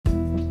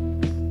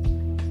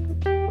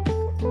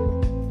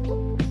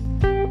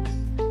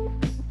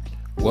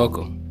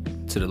Welcome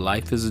to the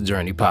Life is a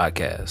Journey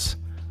podcast,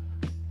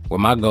 where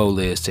my goal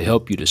is to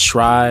help you to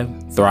strive,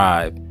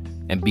 thrive,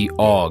 and be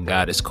all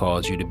God has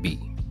called you to be.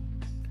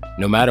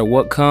 No matter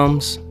what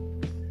comes,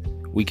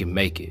 we can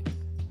make it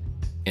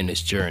in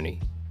this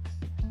journey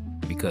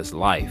because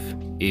life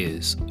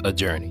is a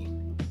journey.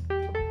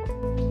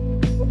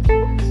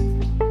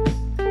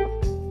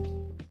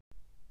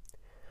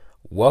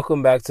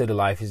 Welcome back to the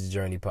Life is a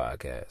Journey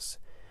podcast.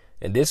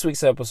 In this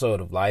week's episode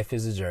of Life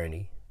is a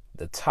Journey,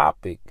 the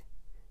topic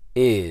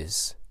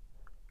is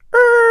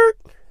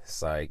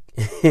psych.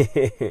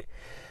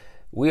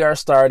 We are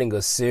starting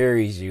a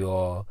series, you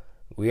all.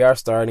 We are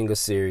starting a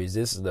series.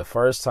 This is the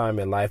first time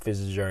in Life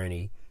is a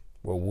Journey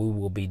where we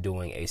will be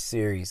doing a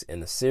series,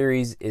 and the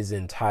series is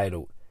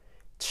entitled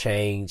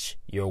Change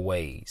Your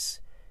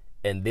Ways.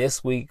 And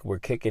this week we're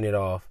kicking it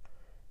off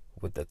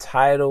with the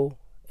title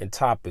and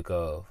topic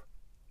of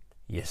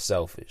You're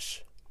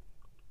Selfish.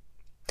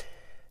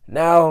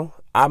 Now,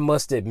 I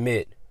must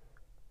admit,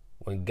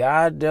 when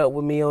God dealt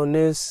with me on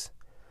this,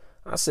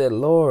 I said,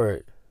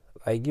 Lord,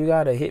 like, you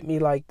gotta hit me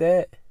like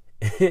that.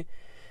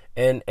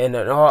 and in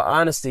all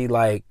honesty,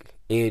 like,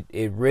 it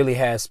really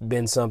has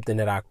been something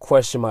that I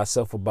question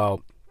myself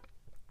about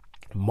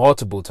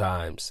multiple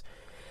times.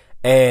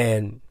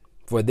 And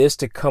for this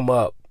to come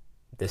up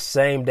the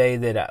same day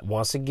that I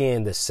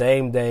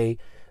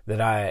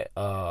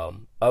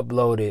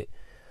uploaded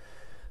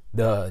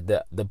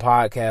the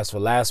podcast for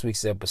last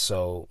week's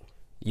episode,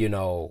 you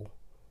know,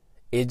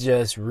 it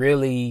just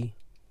really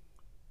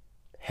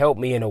helped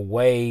me in a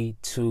way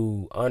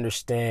to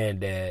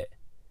understand that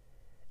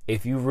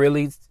if you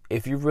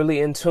really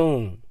in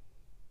tune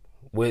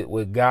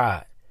with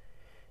God,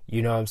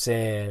 you know what I'm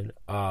saying,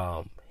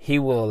 he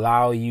will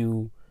allow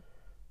you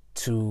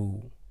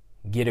to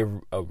get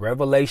a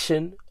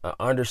revelation, an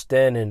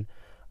understanding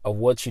of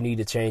what you need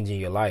to change in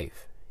your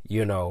life.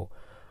 You know,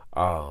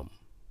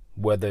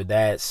 whether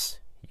that's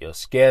your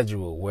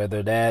schedule,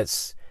 whether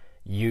that's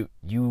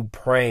you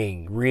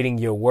praying, reading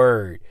your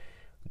word,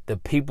 the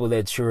people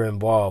that you're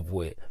involved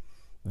with,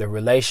 the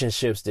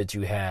relationships that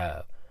you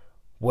have,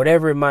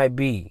 whatever it might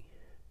be,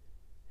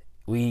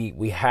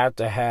 we have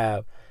to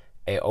have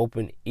an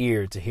open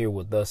ear to hear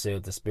what thus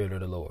saith the Spirit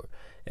of the Lord.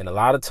 And a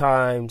lot of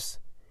times,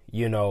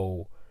 you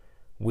know,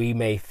 we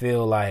may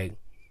feel like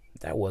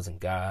that wasn't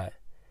God.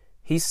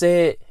 He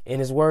said in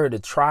his word to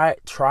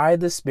try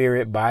the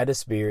Spirit by the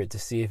Spirit to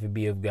see if it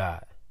be of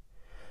God.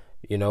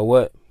 You know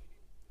what?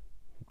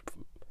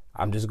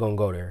 I'm just going to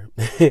go there.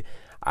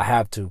 I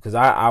have to, because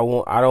I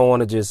don't want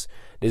to just,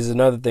 this is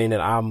another thing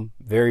that I'm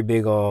very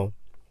big on,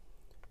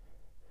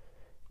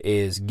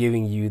 is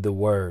giving you the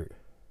word.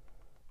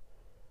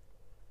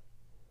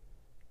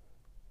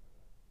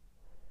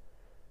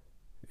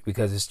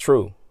 Because it's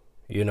true,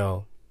 you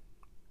know.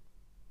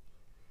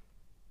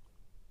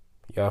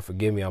 Y'all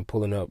forgive me, I'm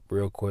pulling up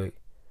real quick.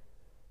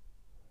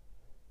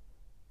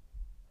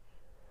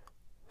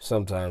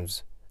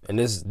 Sometimes, and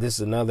this is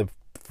another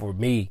for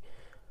me,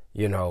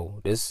 you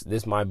know,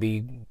 this might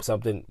be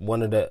something,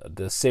 one of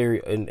the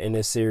series in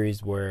this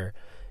series where,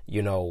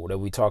 you know, that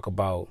we talk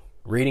about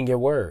reading your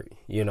word.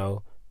 You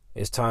know,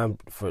 it's time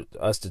for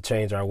us to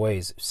change our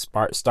ways,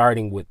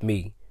 starting with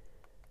me.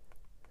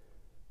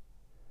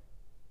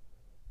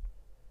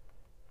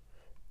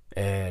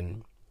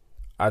 And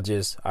I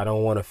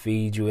don't want to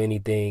feed you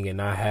anything and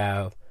not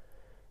have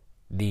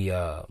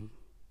the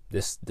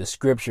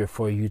scripture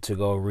for you to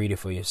go read it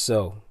for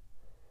yourself.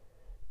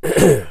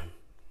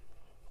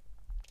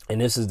 And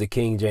this is the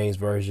King James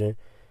Version.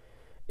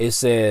 It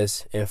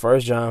says in 1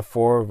 John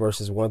 4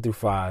 verses 1 through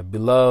 5,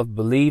 Beloved,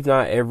 believe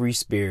not every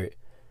spirit,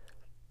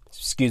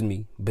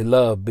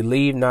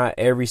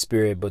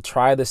 but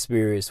try the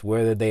spirits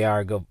whether they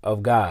are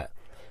of God,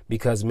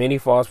 because many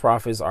false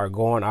prophets are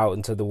going out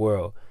into the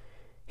world.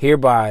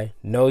 Hereby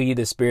know ye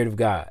the Spirit of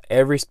God.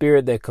 Every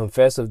spirit that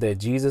confesseth that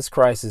Jesus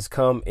Christ is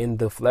come in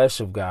the flesh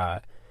of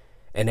God,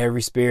 and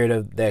every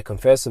spirit that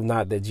confesseth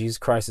not that Jesus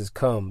Christ is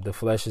come, the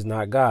flesh is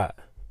not of God.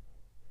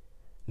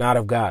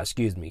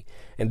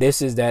 And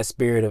this is that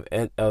spirit of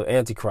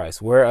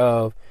Antichrist,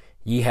 whereof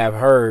ye have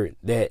heard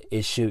that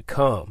it should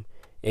come,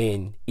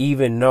 and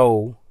even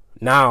know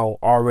now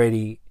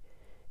already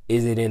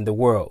is it in the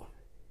world.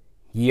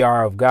 Ye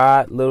are of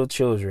God, little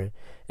children,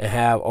 and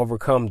have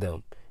overcome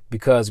them,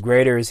 because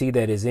greater is he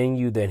that is in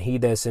you than he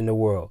that's in the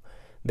world.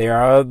 They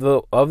are of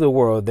the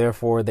world,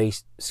 therefore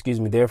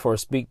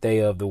speak they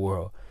of the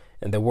world,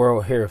 and the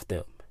world heareth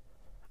them.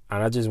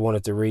 And I just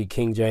wanted to read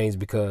King James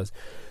because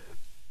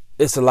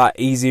it's a lot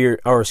easier,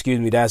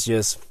 that's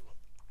just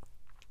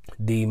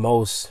the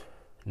most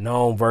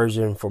known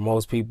version for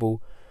most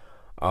people.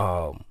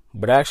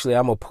 But actually,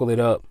 I'm going to pull it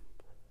up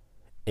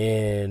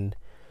in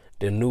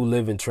the New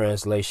Living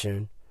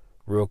Translation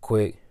real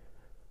quick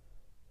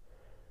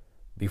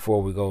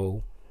before we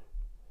go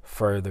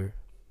further.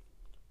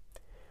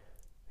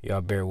 Y'all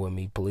bear with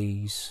me,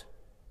 please.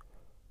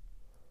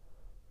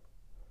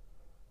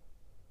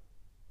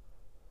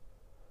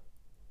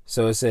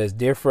 So it says,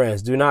 Dear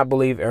friends, do not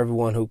believe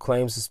everyone who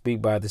claims to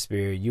speak by the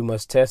Spirit. You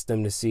must test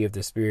them to see if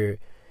the Spirit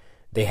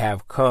they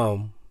have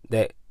comes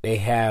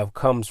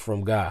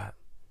from God.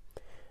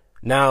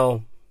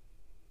 Now,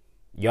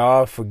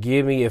 y'all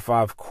forgive me if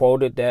I've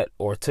quoted that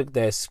or took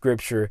that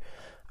scripture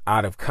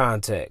out of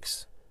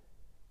context.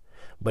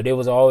 But it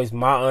was always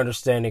my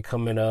understanding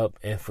coming up,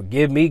 and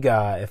forgive me,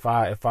 God, if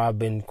I've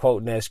been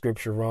quoting that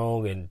scripture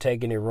wrong and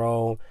taking it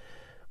wrong.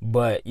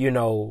 But,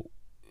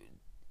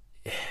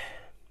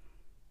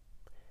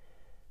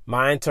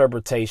 my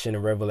interpretation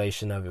and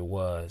revelation of it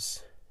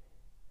was,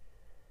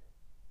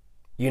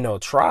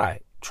 try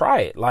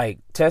it, like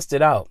test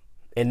it out.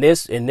 In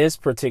this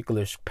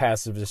particular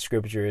passage of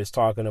scripture is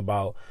talking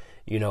about,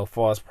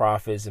 false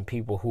prophets and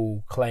people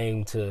who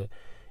claim to,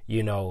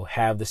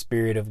 have the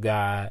Spirit of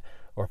God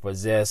or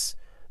possess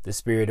the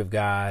Spirit of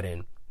God,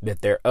 and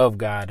that they're of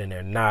God and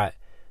they're not.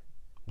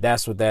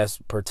 That's what that's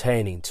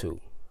pertaining to.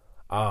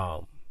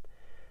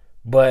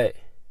 But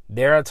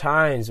there are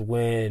times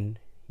when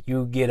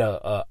you get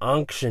a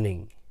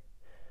unctioning,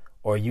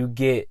 or you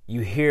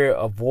hear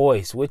a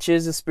voice, which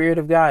is the Spirit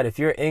of God. If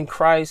you're in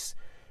Christ,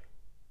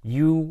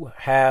 you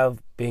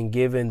have been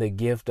given the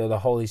gift of the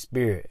Holy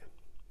Spirit.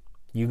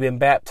 You've been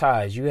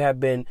baptized. You have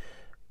been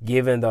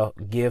given the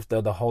gift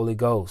of the Holy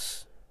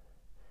Ghost.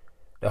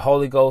 The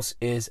Holy Ghost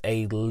is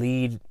it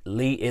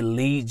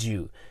leads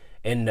you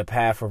in the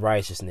path of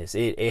righteousness.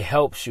 It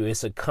helps you.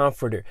 It's a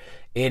comforter.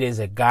 It is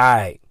a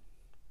guide.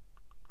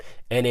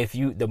 And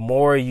the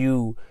more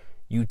you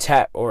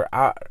tap,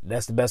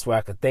 that's the best way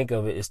I could think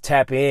of it, is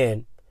tap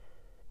in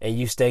and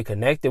you stay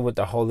connected with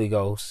the Holy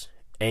Ghost,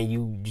 and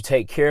you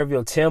take care of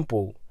your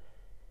temple,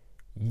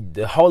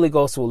 the Holy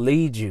Ghost will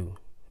lead you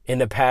in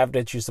the path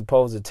that you're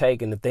supposed to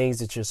take and the things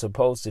that you're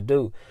supposed to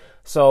do.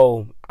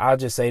 So I'll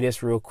just say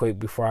this real quick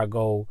before I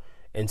go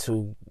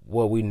into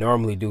what we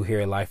normally do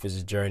here in Life is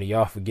a Journey.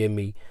 Y'all forgive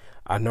me.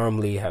 I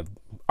normally have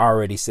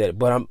already said it,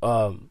 but I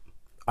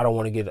don't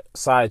want to get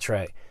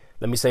sidetracked.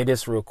 Let me say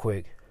this real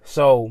quick.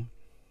 So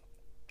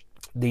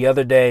the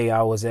other day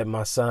I was at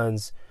my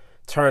son's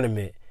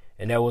tournament,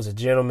 and there was a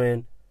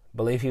gentleman, I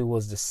believe he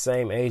was the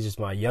same age as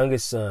my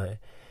youngest son,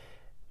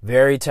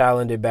 very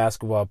talented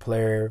basketball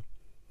player.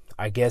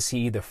 I guess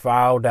he either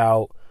fouled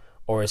out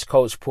or his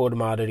coach pulled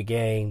him out of the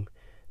game.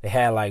 They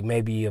had like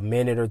maybe a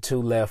minute or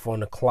two left on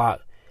the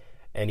clock,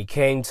 and he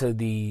came to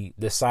the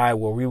side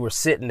where we were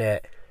sitting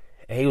at,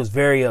 and he was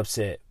very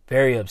upset.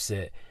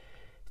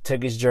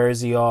 Took his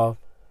jersey off,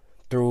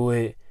 threw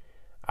it.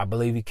 I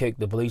believe he kicked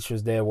the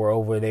bleachers that were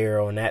over there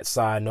on that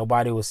side.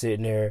 Nobody was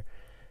sitting there,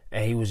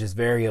 and he was just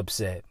very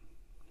upset,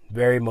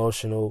 very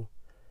emotional.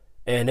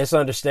 And it's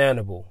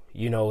understandable,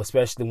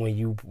 especially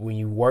when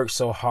you work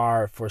so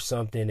hard for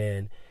something,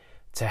 and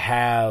to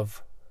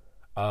have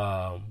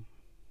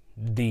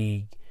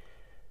the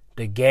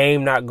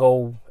game not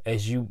go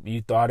as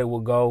you thought it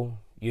would go.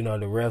 The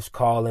refs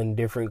calling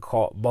different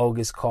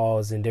bogus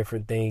calls and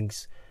different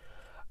things.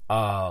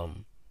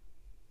 And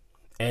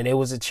it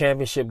was a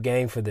championship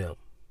game for them.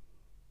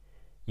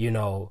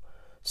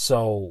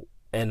 So,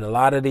 and a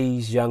lot of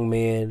these young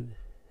men,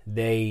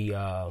 they've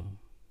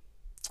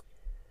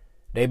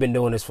been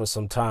doing this for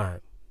some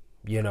time,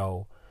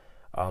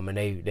 and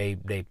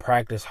they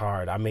practice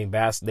hard. I mean,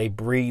 they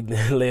breathe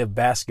and live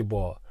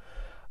basketball.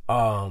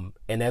 And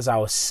as I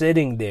was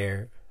sitting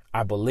there,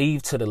 I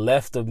believe to the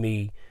left of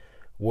me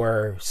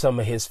were some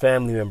of his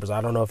family members. I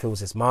don't know if it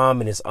was his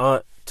mom and his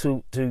aunt,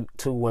 two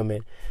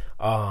women.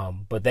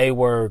 But they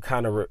were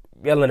kind of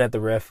yelling at the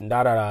ref and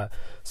da.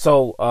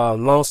 So,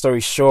 long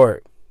story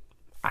short,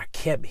 I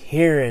kept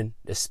hearing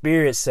the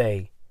Spirit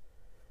say,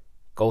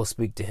 go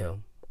speak to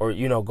him, or,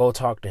 go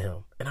talk to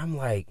him. And I'm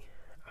like,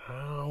 I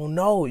don't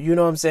know. You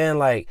know what I'm saying?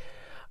 Like,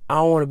 I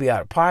don't want to be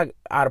out of pocket,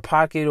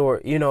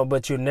 or,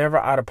 but you're never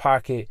out of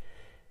pocket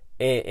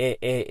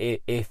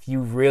if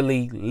you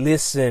really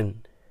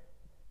listen.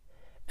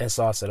 And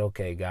so I said,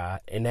 okay,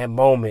 God, in that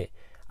moment,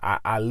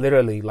 I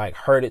literally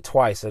heard it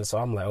twice. And so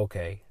I'm like,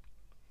 okay,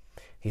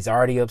 he's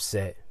already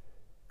upset.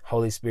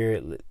 Holy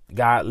Spirit,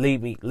 God,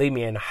 lead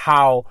me in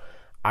how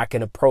I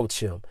can approach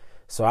him.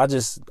 So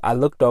I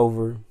looked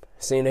over,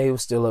 seen that he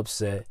was still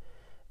upset,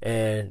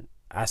 and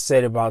I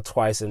said it about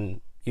twice,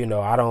 and it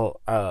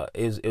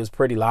was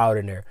pretty loud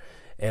in there.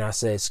 And I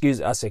said,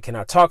 can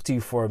I talk to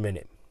you for a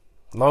minute?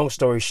 Long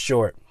story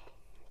short,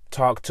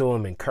 talked to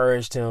him,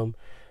 encouraged him,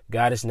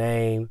 got his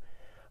name.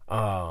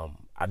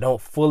 I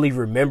don't fully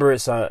remember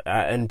it,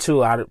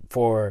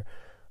 for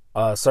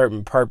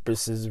certain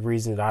purposes,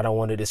 reasons I don't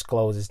want to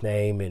disclose his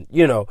name, and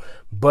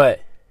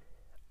but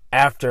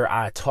after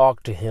I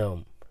talked to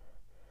him,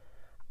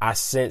 I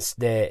sensed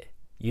that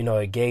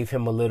it gave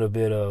him a little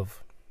bit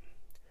of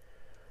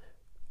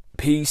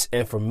peace,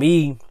 and for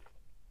me,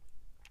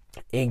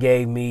 it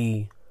gave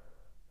me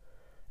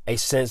a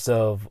sense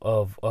of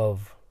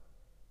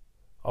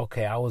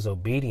okay, I was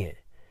obedient.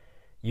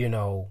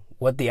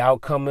 What the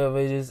outcome of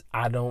it is,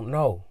 I don't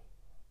know.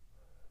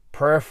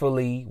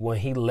 Prayerfully, when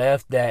he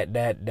left that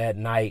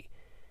night,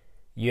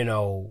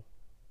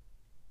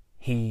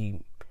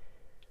 he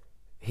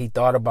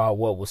thought about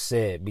what was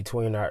said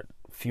between our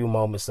few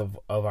moments of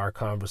our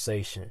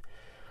conversation.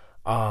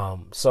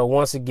 So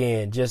once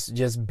again,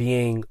 just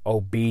being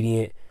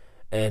obedient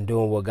and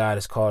doing what God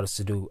has called us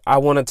to do. I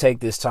want to take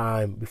this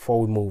time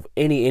before we move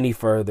any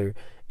further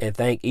and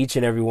thank each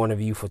and every one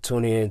of you for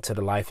tuning in to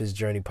the Life is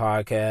Journey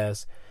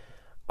podcast.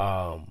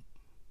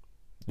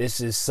 This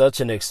is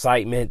such an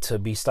excitement to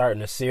be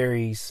starting a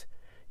series.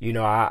 You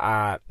know,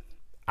 I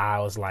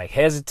was like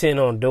hesitant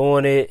on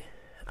doing it.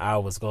 I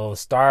was going to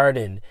start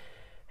and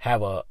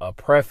have a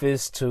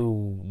preface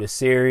to the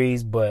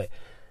series, but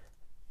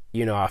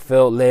you know, I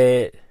felt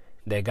led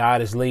that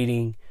God is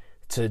leading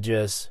to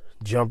just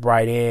jump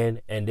right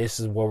in. And this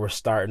is what we're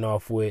starting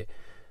off with.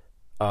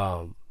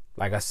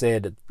 Like I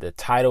said, the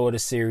title of the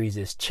series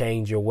is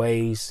Change Your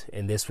Ways.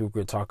 And this week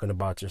we're talking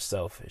about your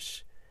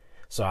selfish.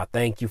 So I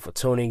thank you for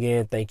tuning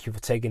in. Thank you for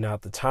taking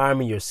out the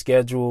time in your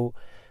schedule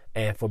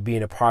and for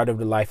being a part of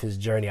the Life is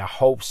Journey. I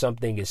hope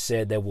something is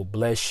said that will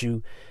bless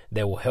you,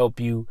 that will help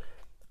you,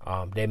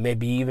 that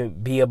maybe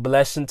even be a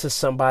blessing to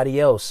somebody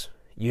else,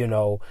 you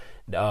know,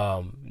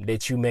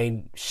 that you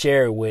may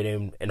share it with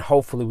him. And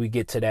hopefully we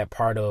get to that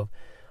part of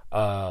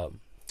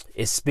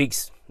it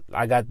speaks.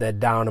 I got that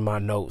down in my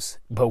notes,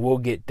 but we'll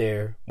get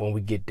there when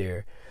we get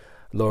there,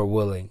 Lord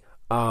willing.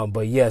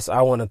 But yes,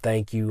 I want to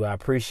thank you. I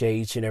appreciate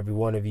each and every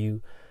one of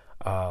you.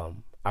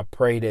 I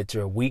pray that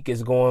your week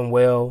is going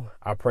well.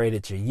 I pray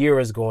that your year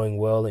is going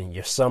well, and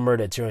your summer,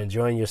 that you're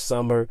enjoying your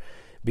summer,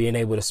 being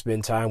able to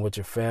spend time with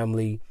your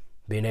family,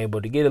 being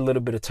able to get a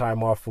little bit of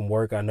time off from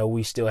work. I know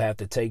we still have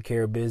to take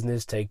care of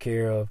business, take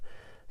care of,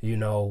 you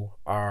know,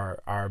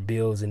 our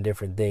bills and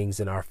different things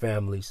in our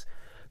families.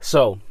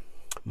 So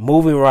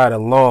moving right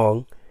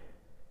along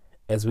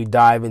as we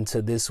dive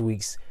into this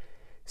week's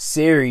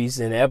series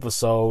and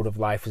episode of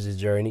Life is a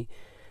Journey.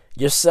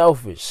 You're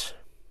selfish.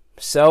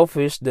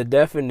 Selfish, the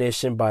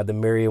definition by the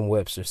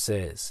Merriam-Webster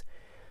says,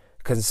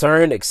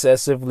 concerned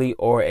excessively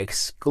or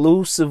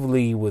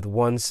exclusively with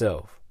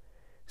oneself,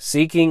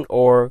 seeking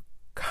or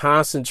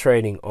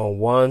concentrating on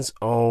one's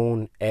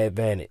own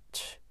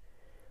advantage,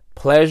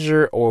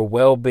 pleasure, or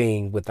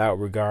well-being without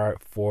regard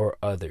for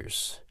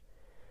others.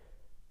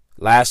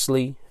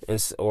 Lastly,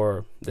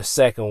 or the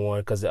second one,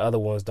 because the other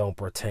ones don't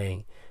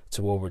pertain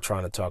to what we're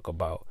trying to talk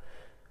about,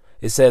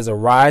 it says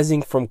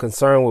arising from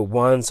concern with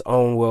one's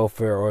own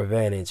welfare or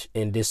advantage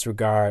in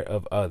disregard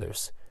of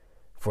others.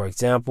 For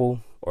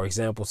example, or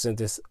example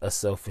sentence, a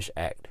selfish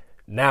act.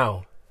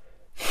 Now,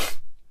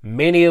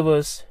 many of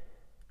us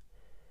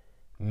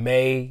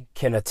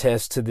can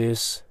attest to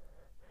this,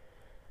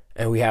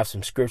 and we have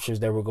some scriptures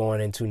that we're going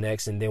into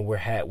next, and then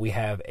we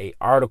have a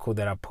article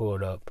that I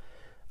pulled up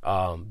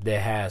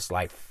that has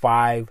like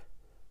 5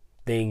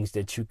 things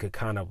that you could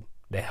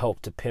that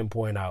help to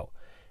pinpoint out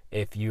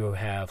if you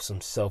have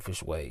some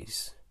selfish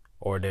ways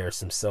or there's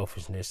some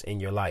selfishness in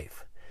your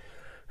life.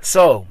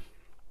 So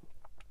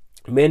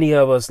many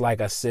of us, like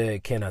I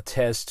said, can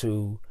attest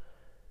to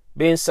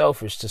being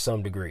selfish to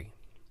some degree.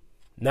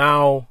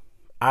 Now,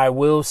 I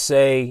will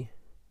say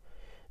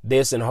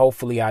this, and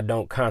hopefully I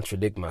don't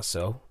contradict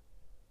myself.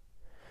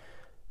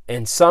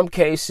 In some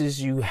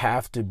cases, you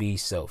have to be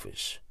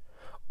selfish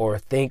or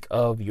think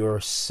of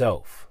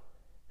yourself,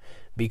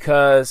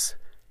 because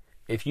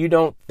if you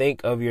don't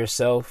think of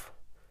yourself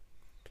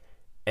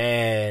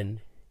and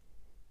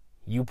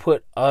you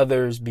put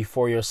others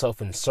before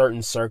yourself in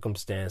certain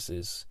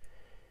circumstances,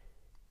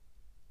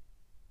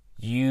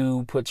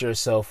 you put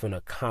yourself in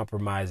a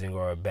compromising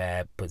or a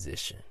bad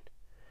position.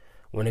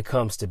 When it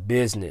comes to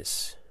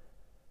business,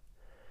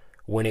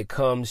 when it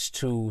comes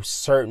to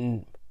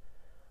certain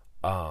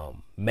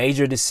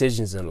major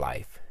decisions in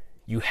life,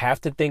 you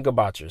have to think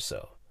about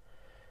yourself.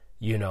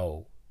 You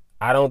know,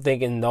 I don't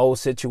think in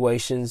those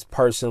situations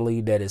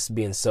personally that it's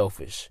being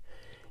selfish.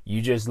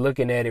 You just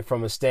looking at it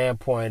from a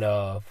standpoint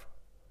of,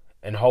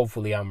 and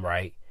hopefully I'm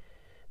right,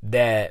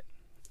 that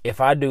if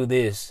I do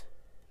this,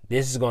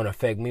 this is going to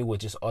affect me,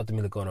 which is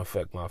ultimately going to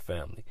affect my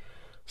family.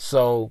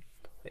 So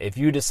if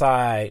you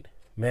decide,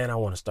 man, I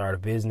want to start a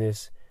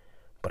business,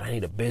 but I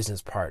need a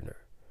business partner.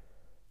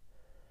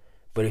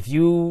 But if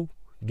you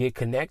get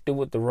connected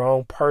with the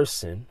wrong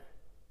person,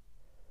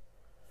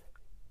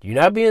 you're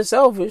not being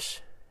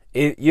selfish.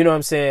 You know what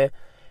I'm saying?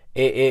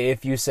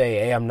 If you say,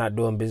 hey, I'm not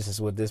doing business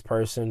with this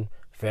person,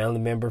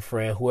 family member,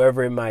 friend,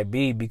 whoever it might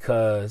be,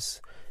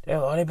 because they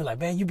be like,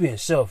 man, you being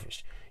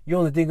selfish. You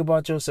only think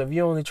about yourself.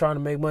 You're only trying to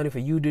make money for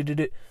you.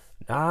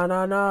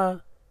 Nah.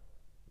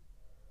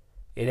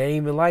 It ain't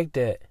even like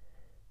that.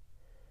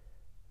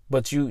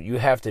 But you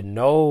have to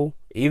know,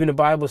 even the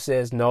Bible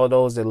says, know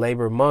those that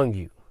labor among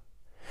you.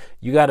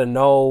 You got to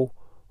know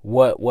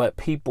what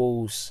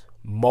people's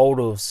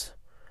motives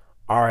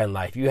are in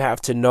life. You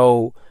have to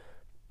know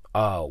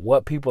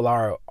what people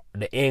are,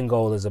 the end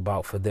goal is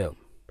about for them.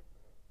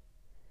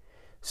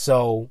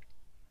 So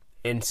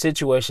in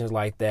situations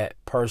like that,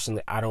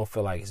 personally, I don't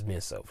feel like it's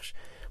being selfish.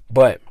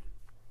 But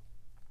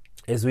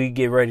as we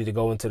get ready to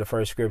go into the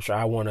first scripture,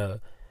 I want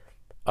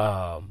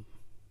to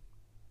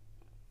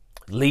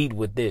lead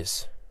with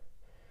this.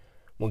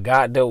 When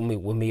God dealt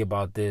with me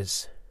about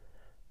this,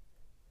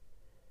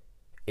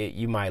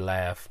 you might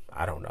laugh.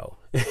 I don't know.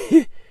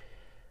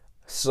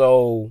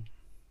 So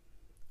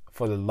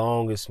for the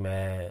longest,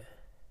 man,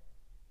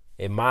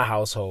 in my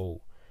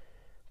household,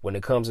 when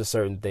it comes to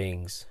certain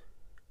things,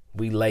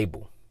 we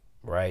label,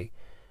 right?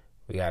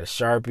 We got a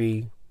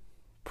Sharpie,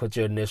 put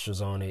your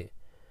initials on it,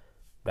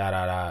 da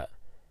da da.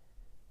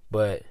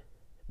 But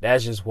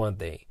that's just one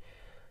thing.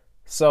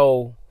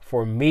 So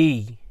for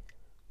me,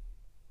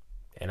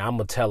 and I'm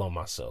going to tell on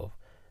myself,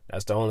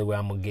 that's the only way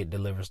I'm going to get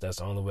deliverance. That's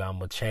the only way I'm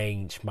going to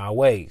change my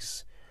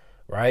ways,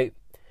 right?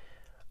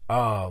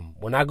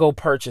 When I go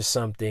purchase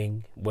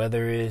something,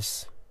 whether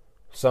it's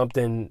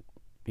something,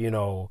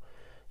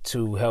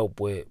 to help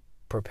with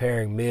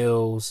preparing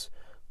meals,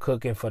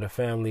 cooking for the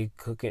family,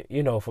 cooking,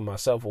 for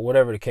myself, or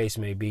whatever the case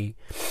may be,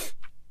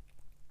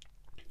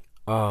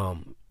 I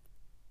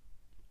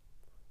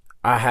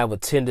have a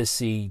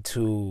tendency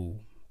to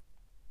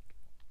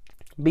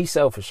be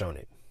selfish on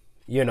it.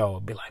 Be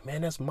like,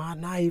 man, that's my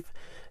knife,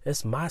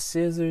 that's my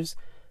scissors,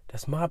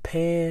 that's my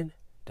pan,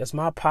 that's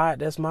my pot,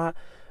 that's my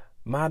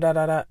da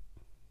da da.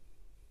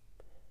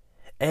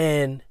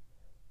 And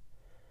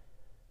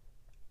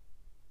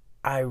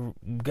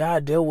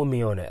God dealt with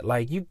me on that.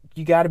 Like, you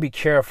got to be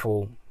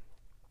careful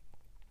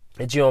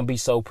that you don't be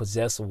so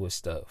possessive with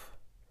stuff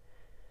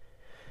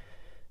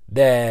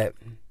that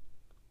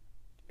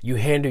you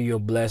hinder your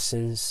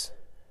blessings,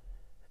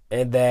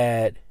 and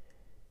that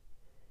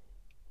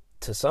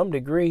to some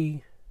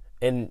degree,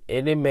 and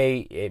it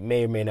may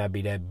or may not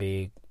be that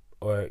big,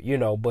 or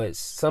but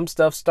some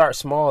stuff starts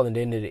small and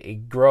then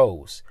it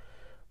grows.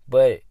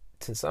 But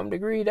to some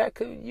degree,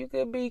 you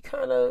could be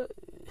kind of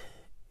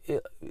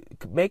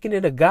making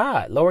it a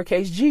god,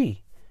 lowercase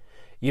g.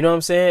 You know what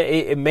I'm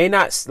saying? It may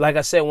not, like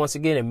I said, once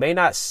again, it may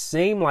not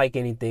seem like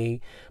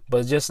anything,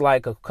 but just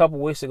like a couple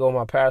weeks ago,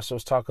 my pastor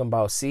was talking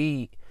about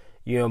seed,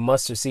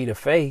 mustard seed of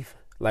faith.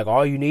 Like,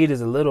 all you need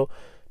is a little.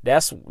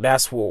 That's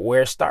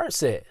where it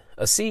starts at.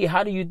 A seed.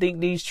 How do you think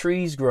these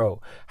trees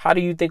grow? How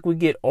do you think we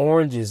get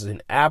oranges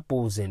and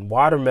apples and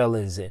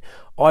watermelons and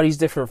all these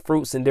different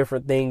fruits and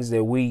different things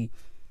that we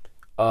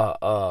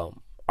are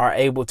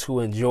able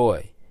to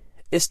enjoy?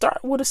 It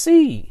starts with a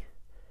seed.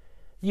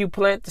 You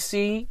plant the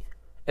seed,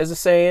 as a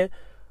saying,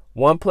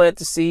 one plant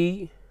the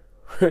seed,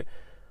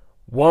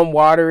 one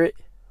water it,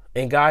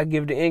 and God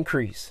give the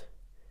increase.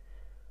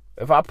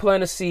 If I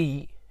plant a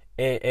seed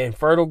in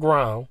fertile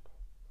ground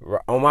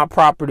on my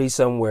property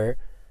somewhere,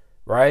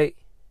 right?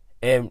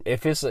 And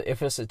if it's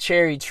a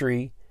cherry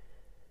tree,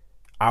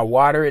 I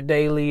water it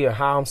daily or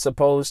how I'm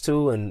supposed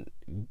to, and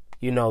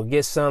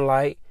get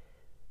sunlight.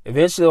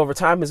 Eventually, over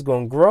time, it's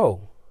going to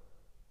grow.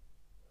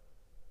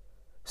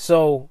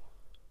 So,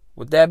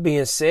 with that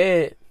being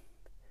said,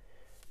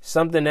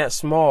 something that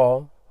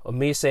small of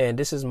me saying,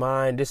 this is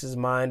mine, this is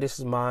mine, this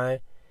is mine,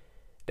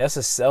 that's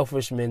a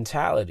selfish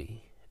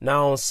mentality.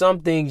 Now, on some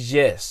things,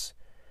 yes,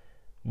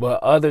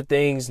 but other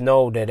things,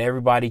 no, that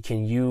everybody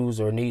can use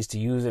or needs to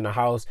use in the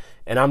house.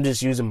 And I'm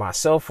just using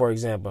myself, for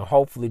example.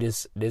 Hopefully,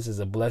 this is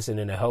a blessing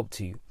and a help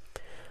to you,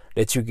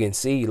 that you can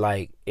see,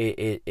 like,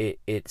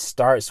 it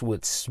starts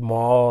with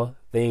small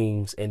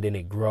things and then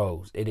it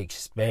grows, it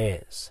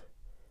expands.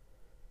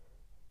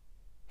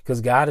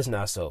 Because God is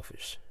not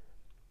selfish.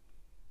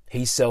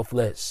 He's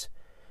selfless.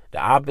 The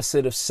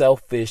opposite of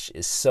selfish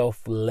is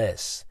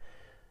selfless.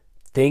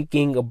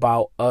 Thinking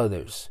about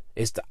others.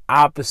 It's the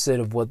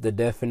opposite of what the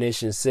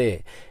definition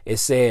said. It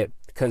said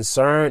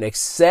concern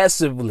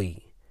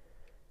excessively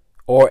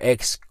or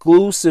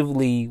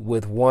exclusively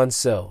with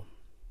oneself.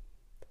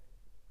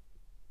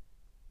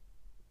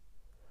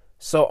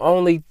 So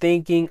only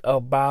thinking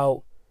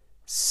about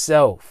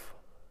self.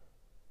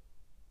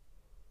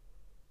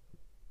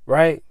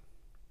 Right?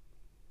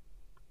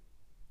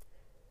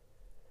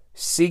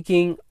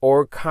 Seeking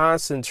or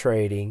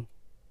concentrating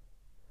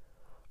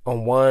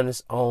on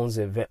one's own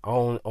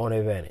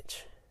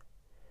advantage.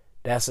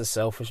 That's a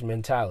selfish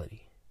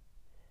mentality.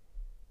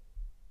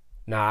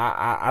 Now,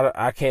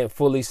 I can't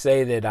fully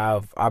say that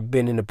I've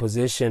been in a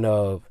position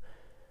of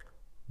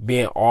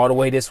being all the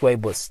way this way,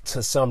 but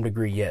to some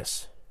degree,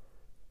 yes.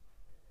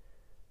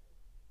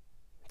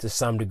 To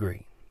some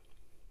degree.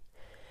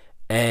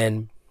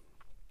 And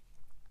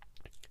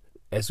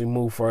as we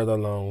move further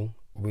along,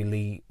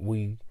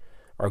 we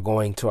are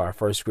going to our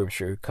first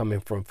scripture, coming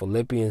from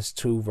Philippians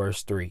 2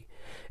 verse 3.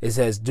 It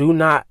says, do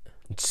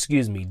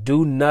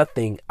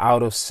nothing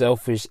out of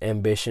selfish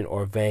ambition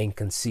or vain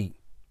conceit.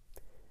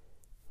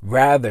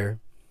 Rather,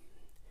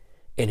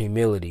 in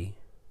humility,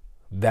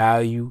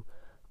 value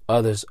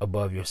others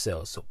above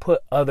yourselves. So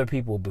put other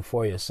people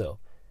before yourself.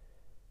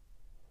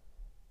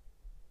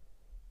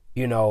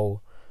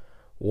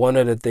 One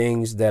of the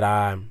things that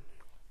I'm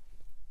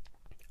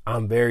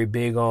very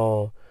big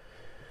on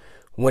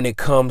when it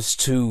comes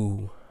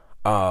to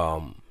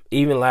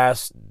even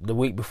last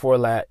week,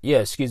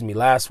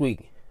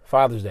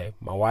 Father's Day,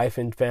 my wife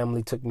and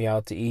family took me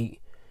out to eat.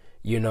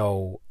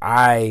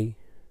 I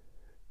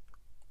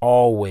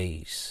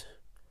always,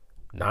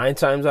 9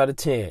 times out of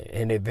 10,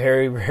 and it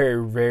very,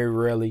 very, very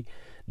rarely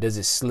does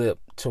it slip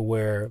to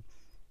where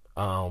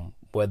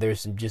whether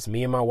it's just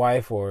me and my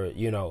wife or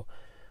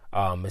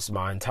it's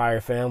my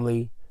entire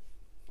family,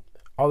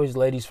 always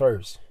ladies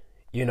first.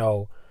 You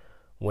know,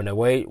 when the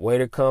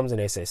waiter comes and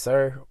they say,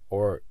 sir,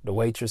 or the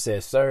waitress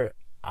says, sir,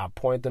 I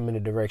point them in the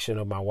direction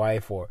of my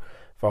wife, or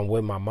if I'm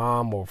with my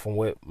mom, or if I'm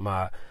with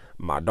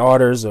my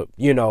daughters, or,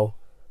 you know,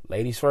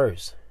 ladies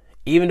first.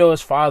 Even though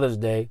it's Father's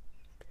Day,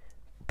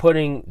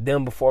 putting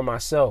them before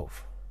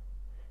myself,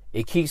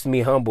 it keeps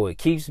me humble. It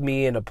keeps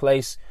me in a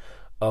place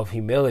of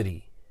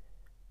humility,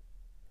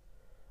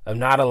 of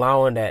not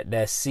allowing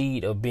that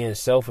seed of being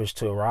selfish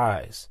to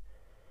arise.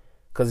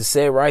 Because it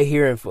said right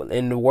here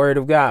in the Word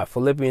of God,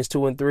 Philippians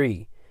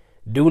 2:3,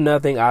 do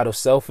nothing out of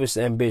selfish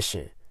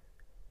ambition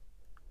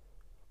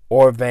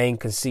or vain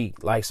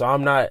conceit. Like, so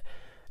I'm not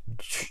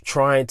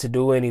trying to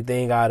do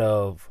anything out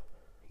of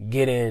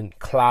getting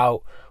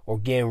clout or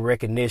getting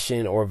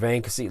recognition or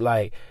vain conceit.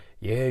 Like,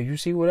 yeah, you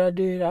see what I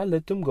did? I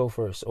let them go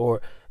first.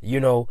 Or, you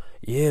know,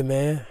 yeah,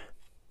 man,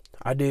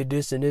 I did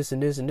this and this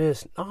and this and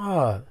this.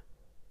 Nah.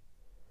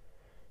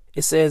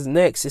 It says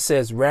next, it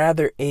says,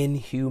 rather in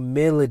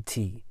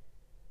humility.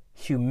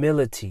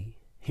 Humility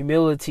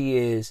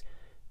is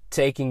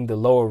taking the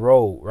lower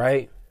road,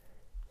 right?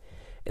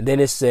 And then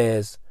it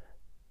says,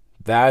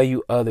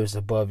 value others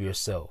above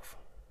yourself.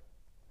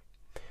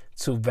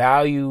 To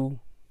value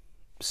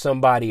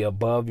somebody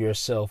above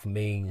yourself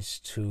means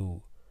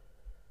to,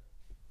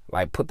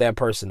 like, put that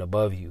person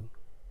above you.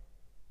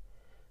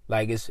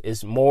 Like,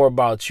 it's more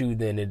about you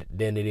than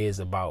it is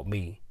about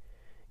me.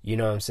 You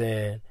know what I'm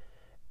saying?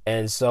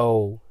 And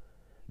so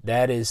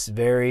that is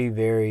very,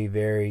 very,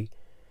 very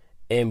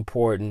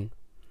important,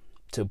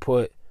 to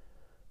put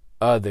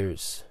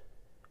others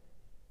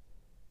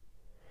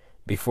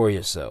before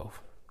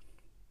yourself.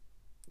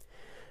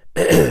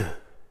 And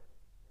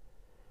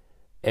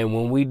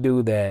when we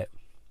do that,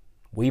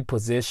 we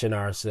position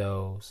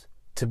ourselves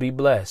to be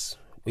blessed.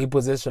 We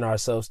position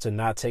ourselves to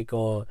not take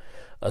on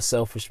a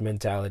selfish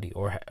mentality,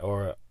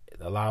 or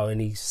allow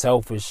any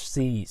selfish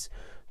seeds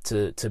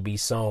to be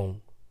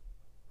sown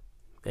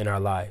in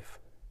our life.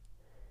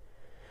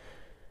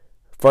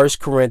 1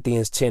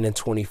 Corinthians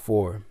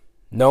 10:24.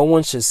 No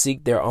one should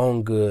seek their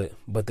own good,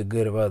 but the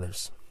good of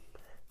others.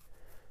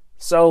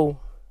 So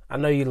I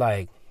know you're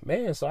like,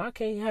 man, so I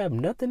can't have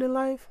nothing in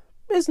life?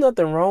 There's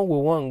nothing wrong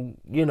with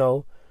wanting, you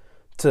know,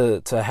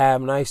 to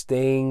have nice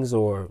things,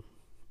 or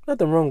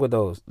nothing wrong with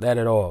that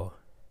at all.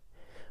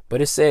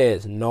 But it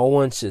says no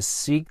one should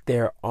seek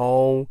their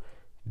own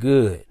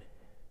good.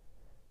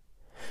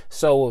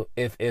 So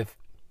if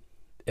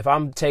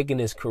I'm taking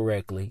this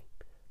correctly,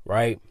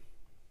 right?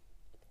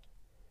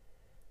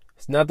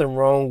 There's nothing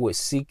wrong with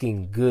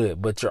seeking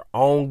good, but your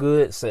own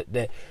good.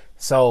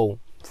 So,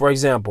 for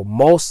example,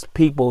 most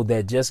people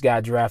that just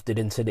got drafted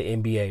into the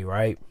NBA,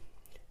 right?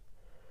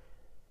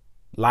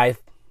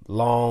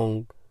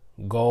 Lifelong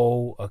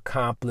goal,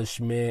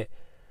 accomplishment,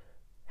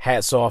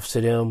 hats off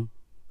to them.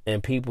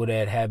 And people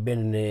that have been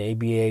in the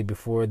NBA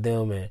before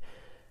them and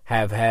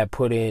have had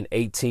put in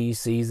 18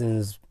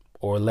 seasons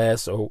or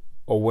less, or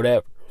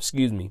whatever,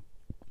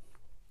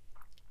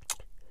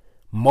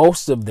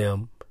 most of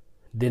them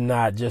did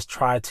not just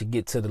try to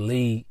get to the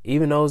league.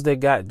 Even those that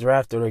got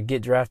drafted or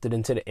get drafted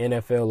into the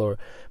NFL or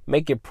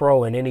make it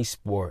pro in any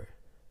sport,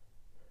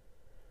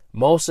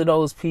 most of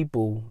those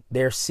people,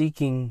 they're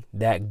seeking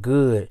that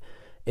good.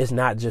 It's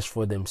not just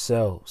for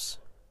themselves,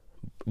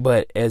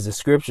 but as the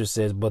scripture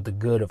says, but the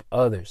good of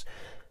others.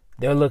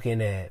 They're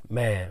looking at,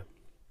 man,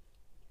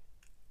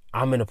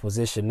 I'm in a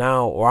position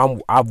now, or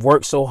I've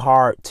worked so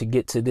hard to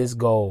get to this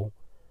goal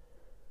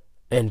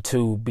and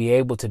to be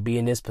able to be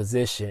in this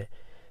position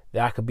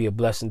that I could be a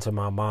blessing to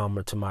my mom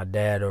or to my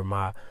dad or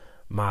my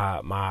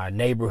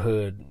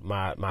neighborhood,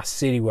 my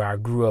city where I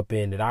grew up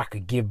in, that I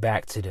could give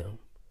back to them.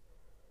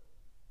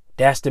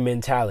 That's the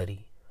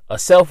mentality. A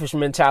selfish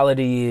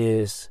mentality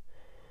is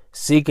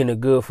seeking the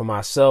good for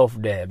myself.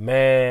 That,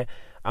 man,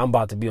 I'm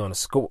about to be on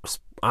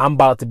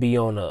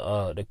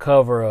the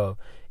cover of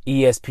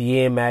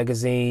ESPN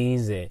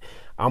magazines, and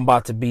I'm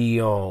about to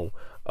be on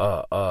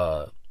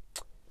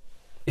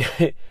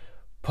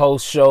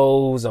post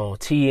shows on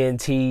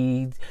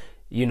TNT,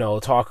 you know,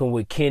 talking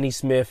with Kenny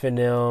Smith and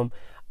them.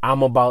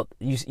 I'm about,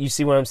 you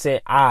see what I'm saying?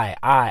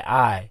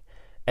 I,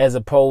 as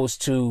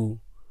opposed to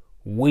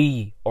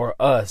we or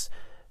us.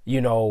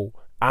 You know,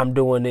 I'm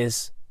doing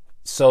this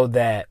so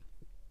that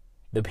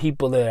the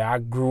people that I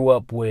grew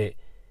up with,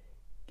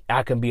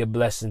 I can be a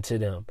blessing to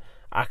them.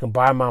 I can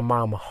buy my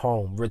mom a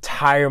home,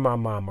 retire my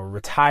mom, or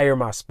retire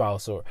my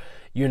spouse, or,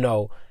 you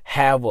know,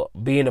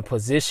 be in a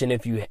position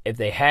if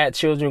they had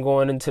children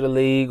going into the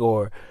league,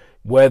 or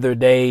whether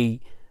they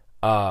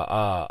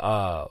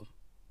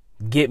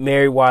get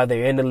married while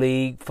they're in the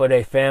league, for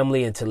their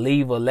family, and to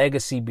leave a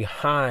legacy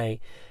behind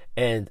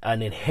and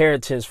an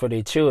inheritance for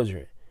their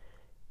children.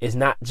 It's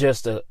not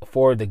just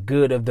for the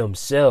good of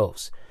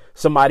themselves.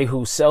 Somebody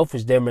who's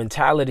selfish, their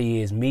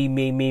mentality is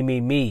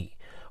me.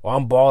 Or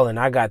I'm balling,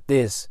 I got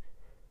this,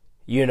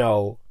 you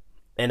know.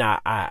 And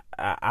I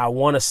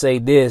want to say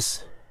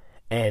this,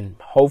 and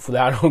hopefully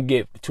I don't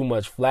get too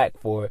much flack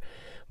for it,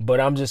 but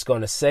I'm just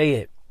going to say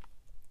it.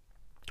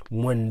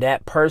 When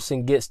that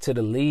person gets to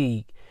the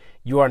league,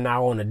 you are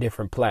now on a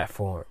different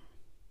platform.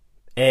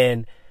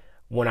 And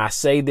when I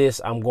say this,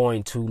 I'm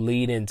going to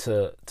lead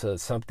into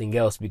something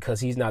else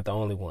because he's not the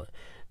only one.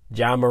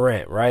 Ja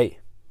Morant, right?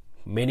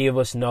 Many of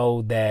us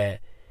know that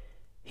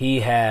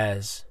he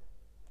has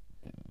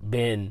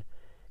been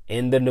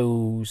in the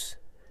news,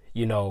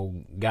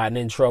 gotten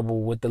in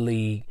trouble with the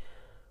league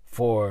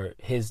for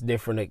his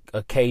different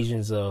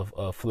occasions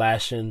of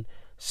flashing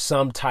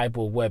some type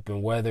of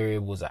weapon, whether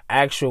it was an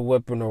actual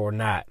weapon or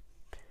not.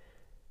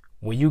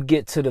 When you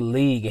get to the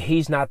league, and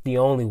he's not the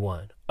only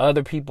one.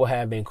 Other people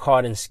have been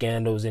caught in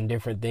scandals and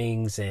different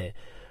things and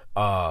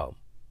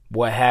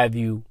what have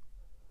you.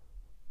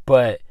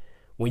 But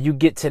when you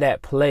get to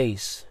that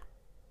place,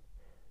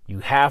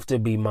 you have to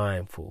be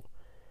mindful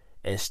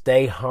and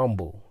stay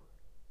humble.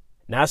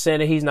 Not saying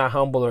that he's not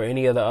humble or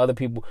any of the other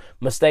people.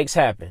 Mistakes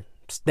happen.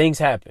 Things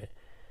happen.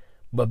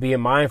 But being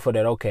mindful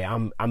that, okay,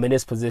 I'm in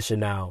this position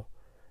now,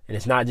 and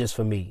it's not just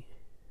for me.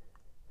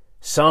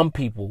 Some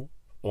people,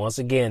 once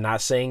again,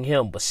 not saying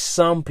him, but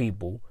some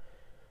people,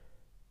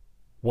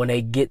 when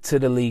they get to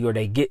the league or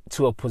they get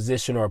to a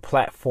position or a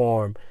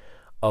platform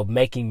of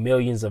making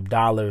millions of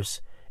dollars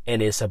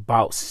and it's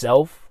about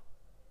self,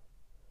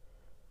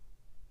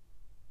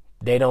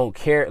 they don't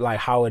care like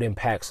how it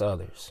impacts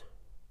others.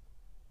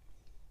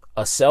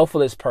 A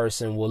selfless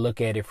person will look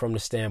at it from the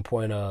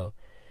standpoint of,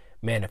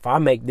 man, if I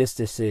make this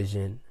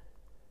decision,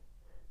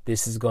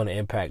 this is going to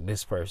impact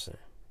this person,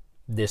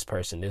 this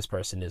person, this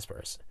person, this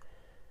person.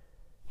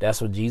 That's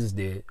what Jesus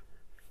did.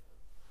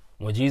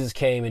 When Jesus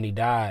came and he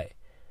died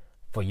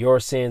for your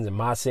sins and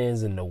my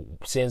sins and the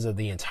sins of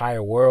the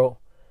entire world,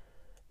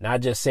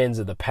 not just sins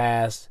of the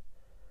past,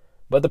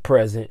 but the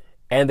present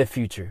and the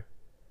future.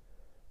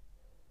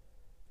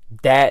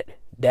 That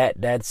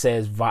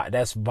says,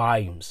 that's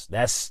volumes.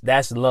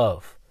 That's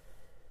love.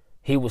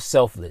 He was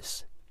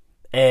selfless.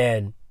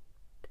 And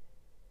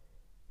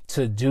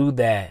to do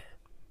that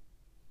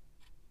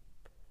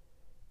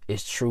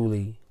is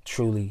truly,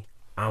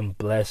 I'm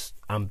blessed.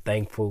 I'm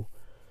thankful.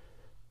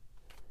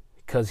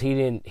 Because he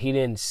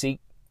didn't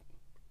seek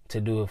to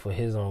do it for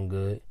his own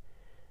good.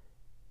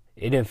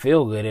 It didn't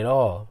feel good at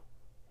all.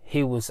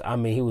 He was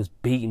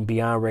beaten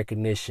beyond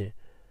recognition,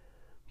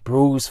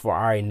 bruised for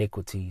our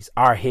iniquities,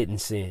 our hidden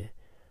sin,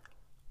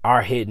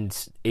 our hidden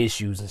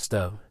issues and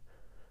stuff.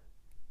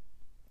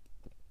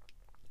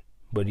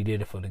 But he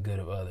did it for the good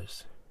of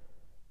others.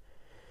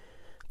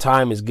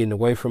 Time is getting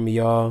away from me,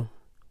 y'all.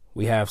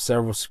 We have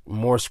several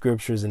more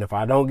scriptures, and if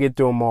I don't get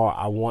through them all,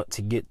 I want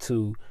to get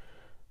to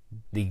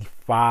the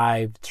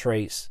 5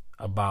 traits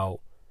about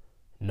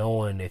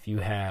knowing if you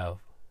have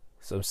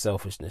some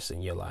selfishness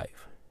in your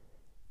life.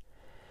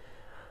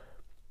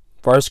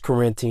 1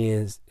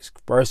 Corinthians,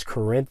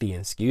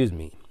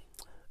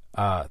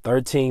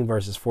 13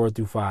 verses 4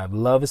 through 5.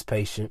 Love is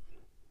patient.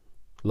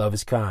 Love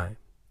is kind.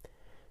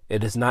 It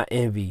does not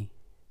envy.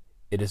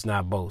 It does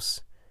not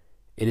boast.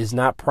 It is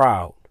not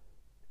proud.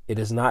 It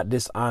does not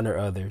dishonor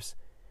others.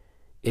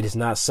 It is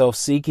not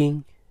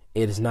self-seeking.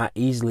 It is not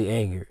easily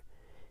angered.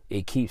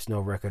 It keeps no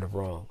record of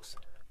wrongs.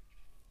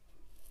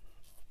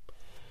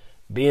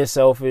 Being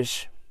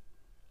selfish,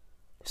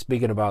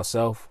 speaking about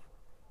self,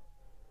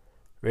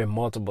 read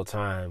multiple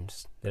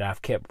times that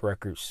I've kept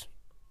records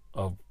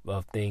of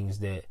things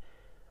that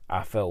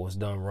I felt was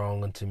done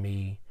wrong unto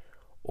me,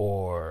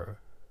 or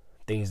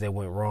things that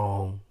went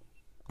wrong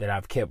that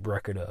I've kept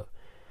record of.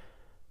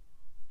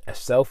 That's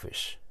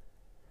selfish.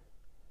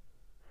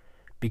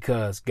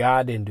 Because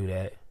God didn't do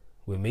that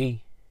with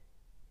me.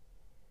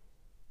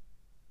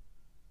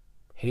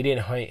 He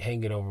didn't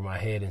hang it over my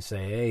head and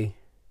say, hey,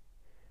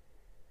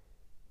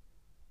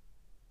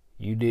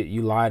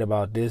 you lied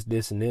about this,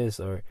 and this,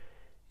 or,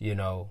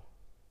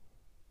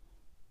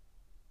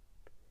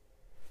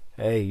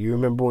 hey, you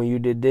remember when you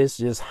did this?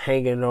 Just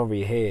hanging it over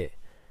your head.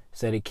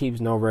 Said it keeps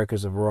no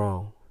records of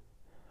wrong.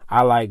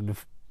 I like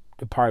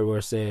the part where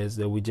it says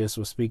that we just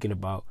were speaking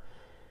about.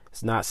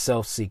 It's not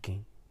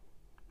self-seeking.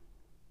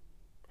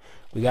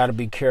 I got to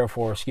be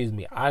careful of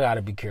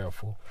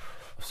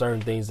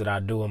certain things that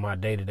I do on my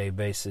day-to-day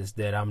basis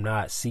that I'm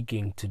not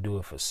seeking to do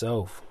it for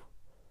self.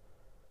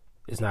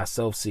 It's not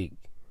self-seek.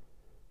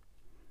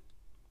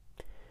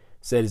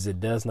 Says it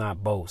does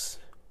not boast.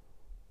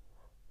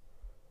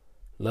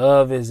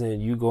 Love isn't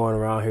you going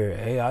around here,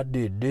 hey, I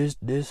did this,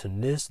 and this,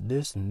 and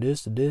this,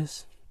 and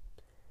this.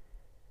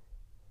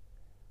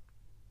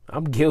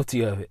 I'm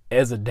guilty of it.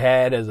 As a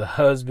dad, as a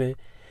husband,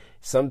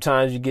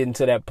 sometimes you get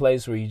into that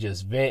place where you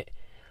just vent.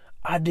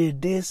 I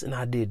did this, and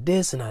I did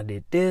this, and I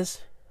did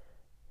this.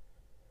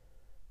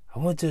 I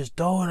went to the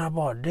store and I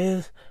bought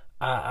this.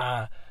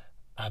 I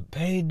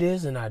paid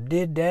this, and I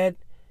did that,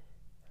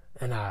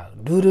 and I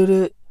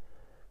do.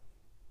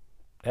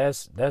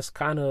 That's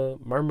kind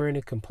of murmuring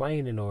and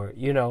complaining, or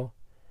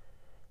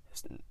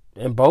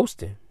and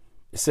boasting.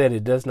 It said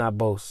it does not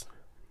boast.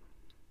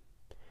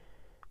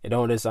 It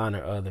don't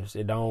dishonor others.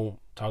 It don't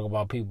talk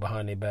about people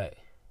behind their back.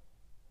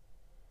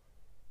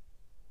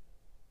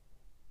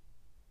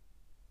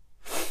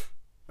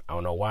 I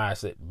don't know why I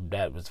said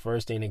that was the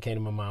first thing that came to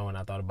my mind when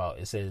I thought about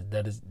it. It says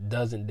that it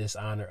doesn't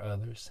dishonor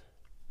others.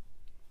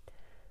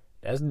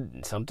 That's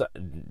sometimes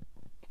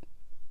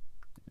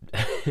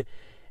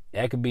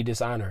That could be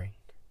dishonoring.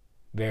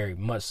 Very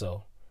much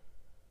so.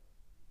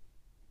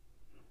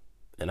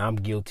 And I'm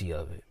guilty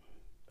of it.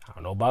 I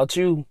don't know about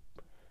you,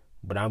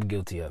 but I'm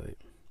guilty of it.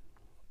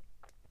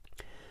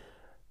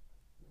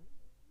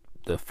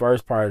 The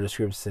first part of the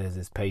scripture says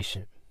it's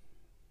patient.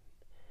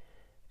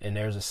 And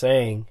there's a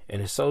saying,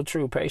 and it's so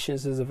true,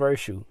 patience is a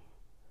virtue.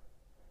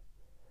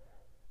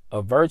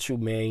 A virtue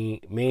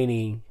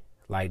meaning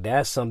like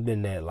that's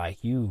something that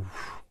like you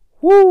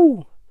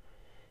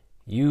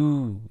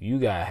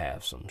gotta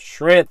have some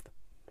strength.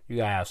 You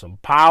gotta have some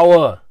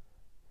power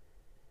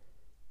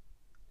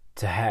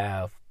to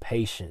have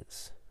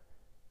patience.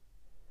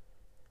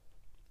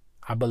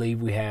 I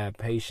believe we have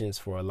patience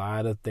for a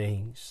lot of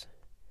things.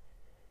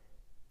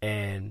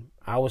 And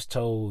I was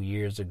told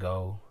years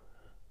ago,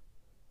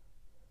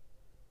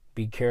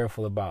 be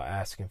careful about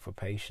asking for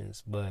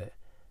patience. But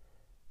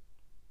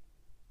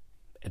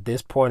at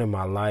this point in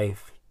my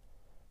life,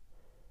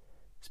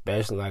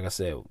 especially like I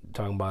said,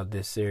 talking about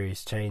this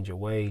series, Change Your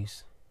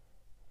Ways,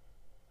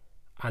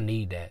 I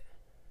need that.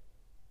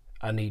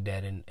 I need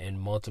that in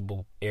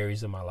multiple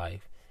areas of my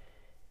life.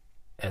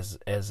 As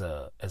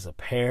a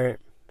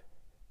parent,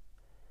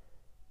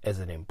 as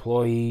an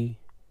employee,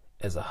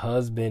 as a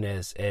husband,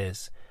 as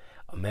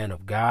a man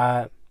of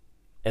God,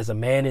 as a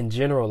man in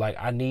general. Like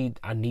I need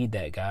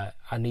that, God.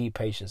 I need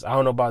patience. I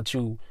don't know about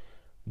you,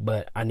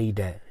 but I need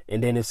that.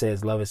 And then it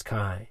says love is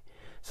kind.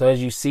 So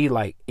as you see,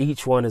 like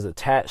each one is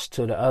attached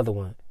to the other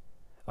one.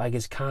 Like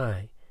it's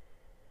kind.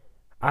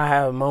 I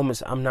have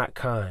moments I'm not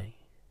kind.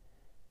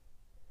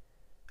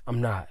 I'm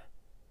not.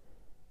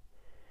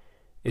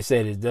 It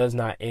said it does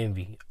not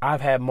envy.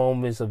 I've had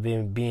moments of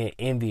being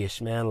envious,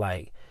 man.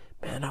 Like,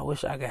 man, I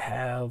wish I could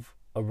have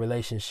a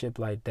relationship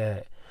like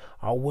that.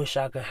 I wish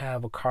I could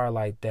have a car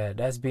like that.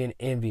 That's being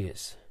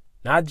envious.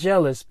 Not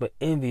jealous, but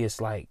envious.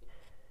 Like,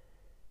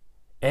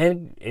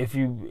 and if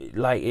you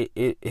like,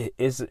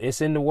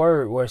 it's in the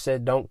word where it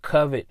said, don't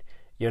covet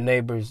your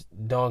neighbor's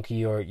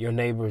donkey or your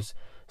neighbor's,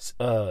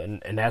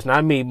 and that's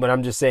not me, but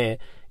I'm just saying,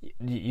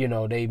 you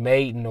know, they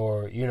mating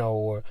or, you know,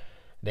 or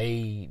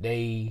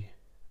they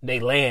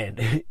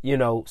land, you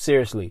know,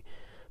 seriously.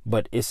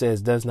 But it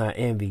says does not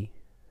envy.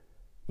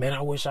 Man,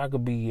 I wish I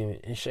could be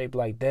in shape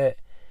like that.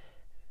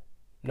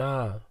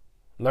 Nah.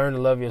 Learn to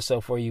love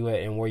yourself where you at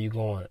and where you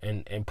going,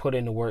 and put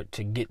in the work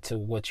to get to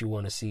what you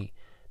want to see.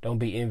 Don't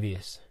be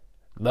envious.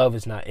 Love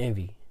is not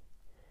envy.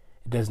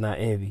 It does not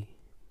envy.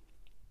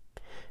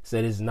 It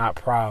said it's not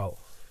proud.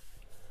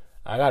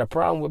 I got a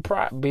problem with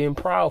being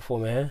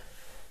proudful, man.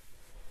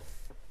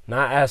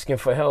 Not asking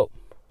for help.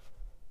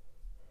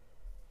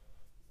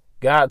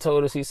 God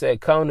told us, he said,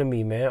 come to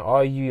me, man.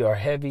 All you are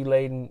heavy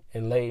laden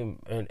and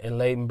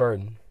laden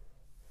burden,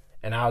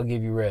 and I'll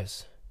give you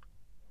rest.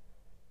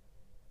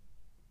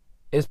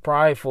 It's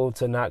prideful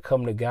to not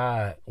come to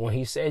God when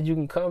he said you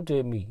can come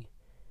to me.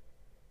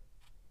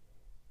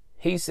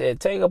 He said,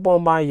 take up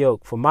on my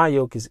yoke, for my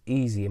yoke is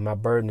easy and my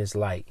burden is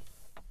light.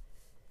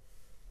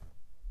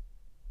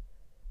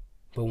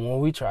 But when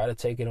we try to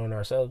take it on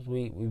ourselves,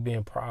 we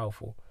being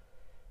proudful.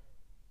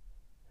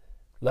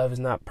 Love is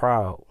not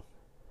proud.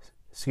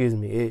 Excuse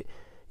me.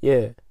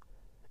 It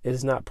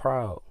is not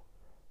proud.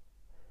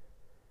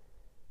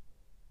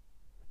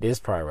 This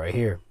part right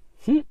here.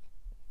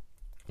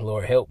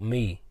 Lord, help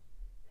me.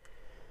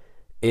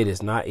 It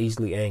is not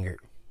easily angered.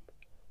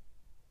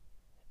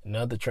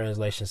 Another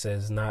translation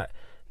says not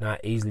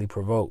easily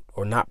provoked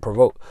or not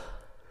provoked.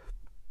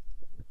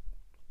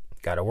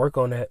 Got to work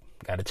on that.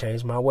 Got to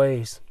change my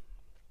ways.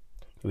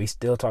 We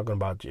still talking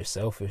about you're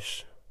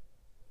selfish.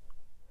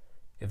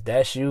 If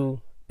that's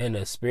you and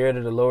the Spirit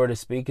of the Lord is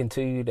speaking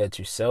to you that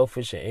you're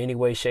selfish in any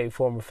way, shape,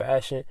 form, or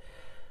fashion,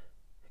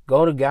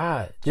 go to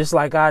God. Just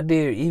like I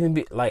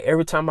did. Like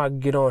every time I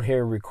get on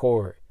here and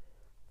record,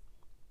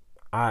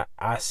 I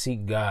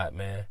seek God,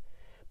 man.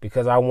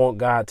 Because I want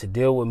God to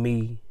deal with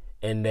me,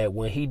 and that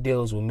when he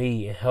deals with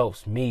me and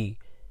helps me,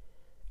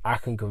 I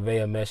can convey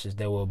a message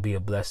that will be a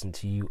blessing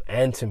to you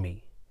and to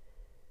me.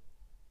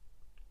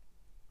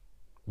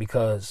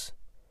 Because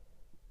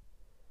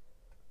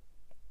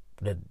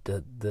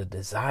the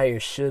desire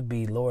should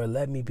be, Lord,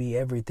 let me be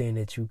everything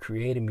that you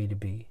created me to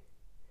be.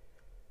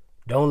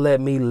 Don't let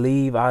me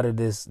leave out of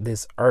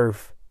this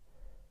earth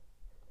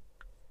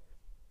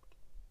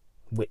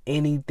with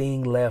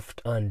anything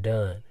left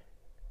undone.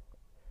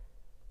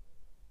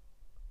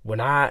 When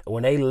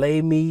they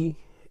lay me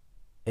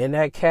in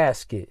that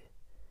casket,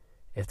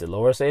 if the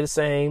Lord say the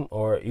same,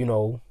 or you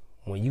know,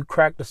 when you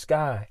crack the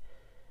sky,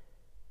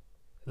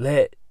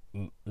 let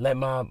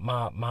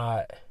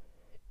my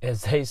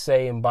as they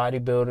say in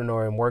bodybuilding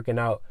or in working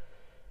out,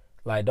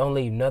 like don't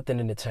leave nothing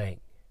in the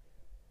tank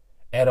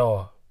at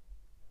all.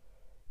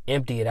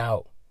 Empty it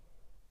out.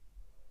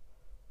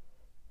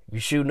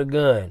 You're shooting a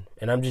gun,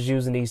 and I'm just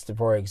using these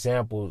for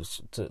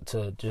examples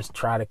to just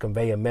try to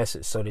convey a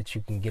message so that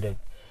you can get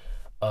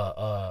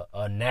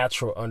a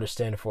natural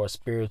understanding for a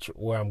spiritual,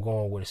 where I'm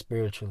going with it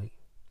spiritually.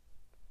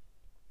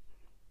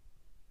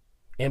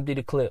 Empty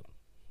the clip.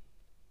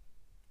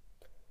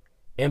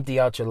 Empty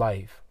out your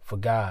life for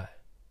God.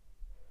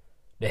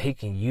 that he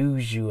can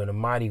use you in a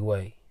mighty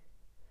way.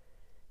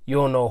 You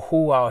don't know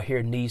who out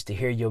here needs to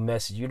hear your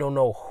message. You don't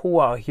know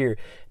who out here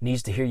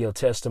needs to hear your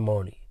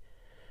testimony.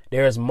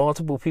 There's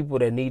multiple people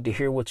that need to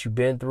hear what you've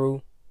been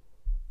through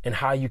and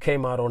how you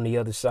came out on the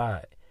other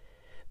side.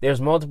 There's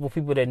multiple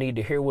people that need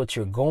to hear what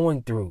you're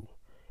going through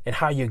and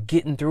how you're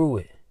getting through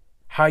it,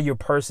 how you're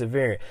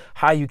persevering,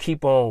 how you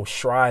keep on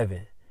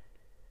striving,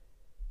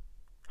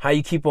 how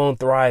you keep on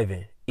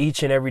thriving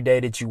each and every day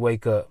that you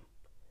wake up.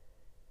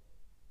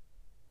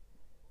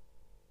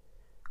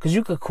 Because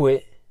you could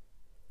quit,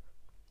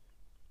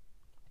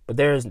 but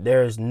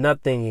there's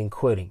nothing in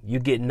quitting. You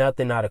get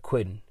nothing out of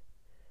quitting.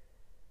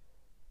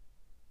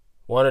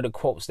 One of the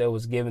quotes that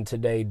was given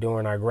today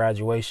during our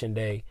graduation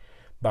day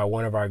by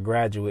one of our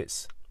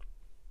graduates,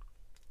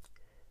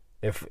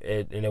 and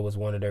it was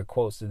one of their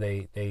quotes that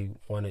they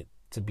wanted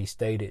to be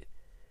stated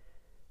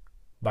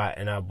by,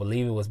 and I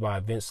believe it was by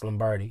Vince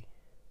Lombardi.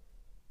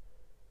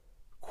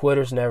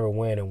 Quitters never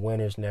win and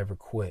winners never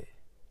quit.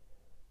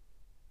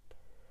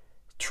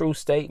 True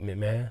statement,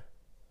 man.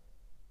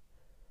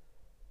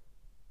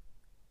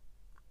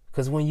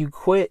 Because when you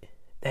quit,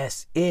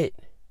 that's it.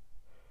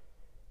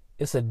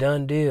 It's a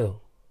done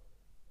deal.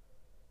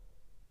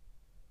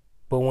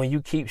 But when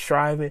you keep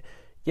striving,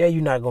 yeah,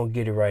 you're not going to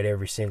get it right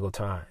every single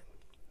time.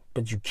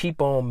 But you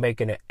keep on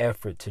making an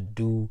effort to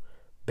do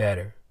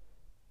better.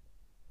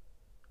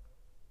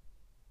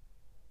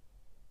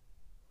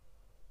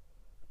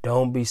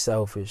 Don't be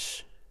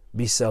selfish.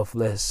 Be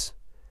selfless.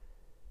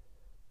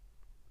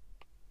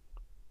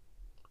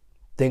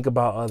 Think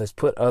about others.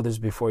 Put others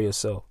before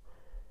yourself.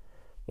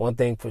 One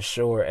thing for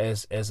sure,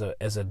 as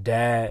a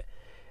dad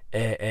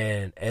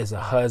and as a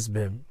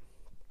husband,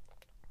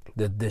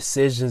 the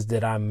decisions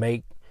that I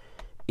make,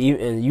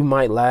 even you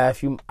might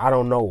laugh, I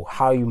don't know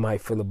how you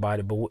might feel about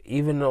it, but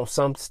even though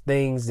some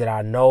things that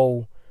I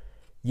know,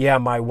 I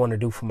might want to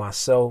do for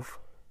myself,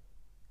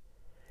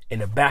 in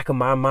the back of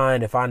my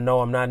mind, if I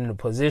know I'm not in a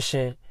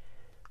position,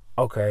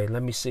 okay,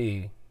 let me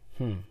see.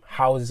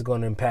 How is this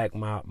going to impact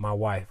my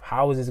wife?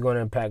 How is this going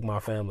to impact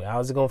my family? How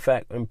is it going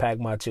to impact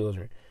my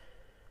children?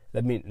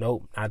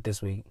 Nope, not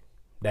this week.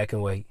 That can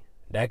wait.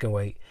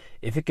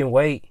 If it can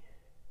wait,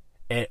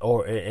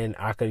 and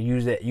I could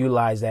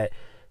utilize that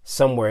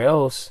somewhere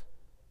else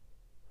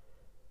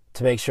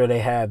to make sure they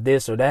have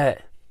this or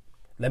that,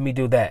 let me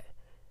do that.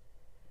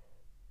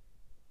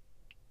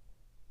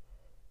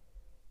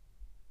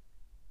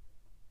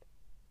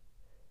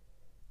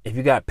 If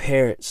you got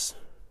parents,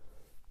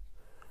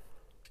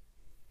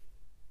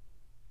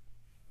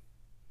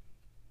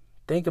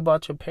 think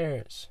about your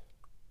parents.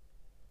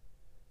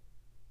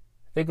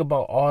 Think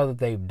about all that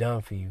they've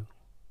done for you.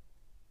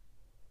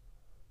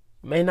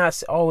 May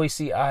not always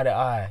see eye to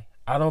eye.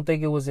 I don't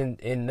think it was in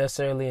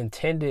necessarily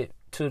intended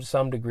to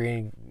some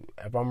degree.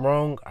 If I'm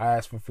wrong, I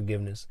ask for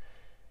forgiveness.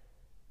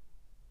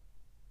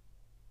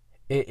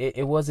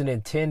 It wasn't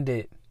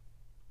intended,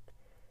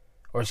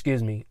 or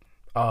excuse me,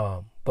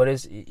 but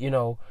it's,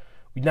 we're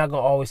not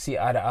gonna always see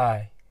eye to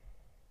eye.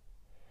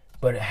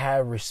 But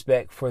have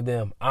respect for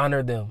them,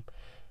 honor them.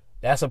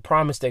 That's a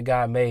promise that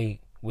God made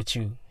with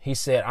you. He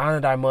said,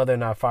 honor thy mother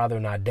and thy father,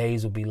 and thy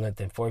days will be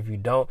lengthened. For if you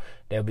don't,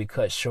 they'll be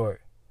cut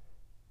short.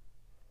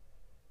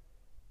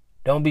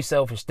 Don't be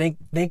selfish.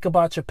 Think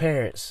about your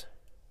parents.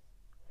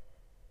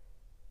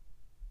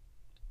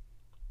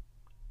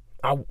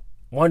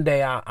 One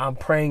day I'm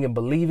praying and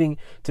believing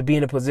to be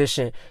in a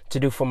position to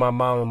do for my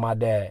mom and my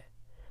dad,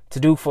 to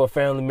do for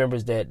family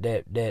members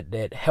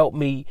that help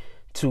me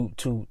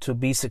to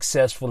be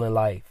successful in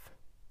life.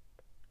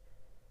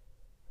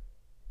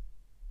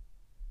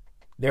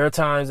 There are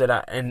times that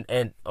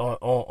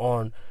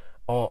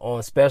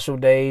on special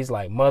days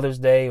like Mother's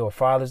Day or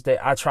Father's Day,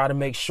 I try to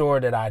make sure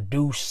that I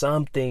do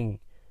something,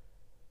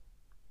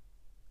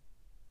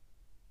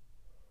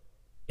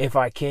 if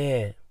I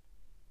can,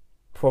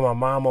 for my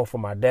mom or for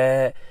my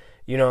dad,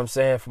 you know what I'm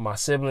saying, for my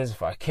siblings,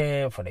 if I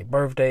can, for their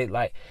birthday.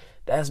 Like,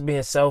 that's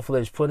being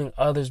selfish, putting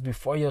others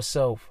before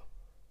yourself.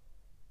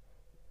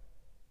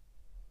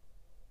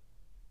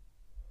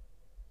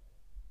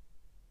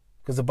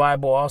 Because the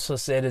Bible also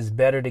said it's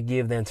better to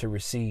give than to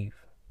receive.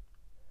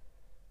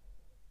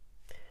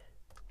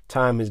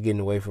 Time is getting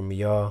away from me,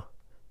 y'all.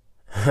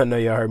 I know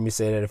y'all heard me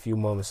say that a few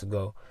moments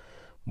ago.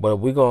 But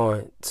we're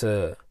going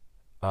to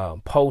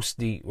I'm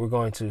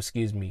going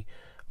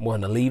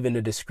to leave in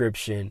the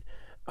description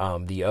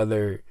the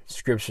other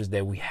scriptures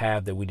that we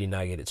have that we did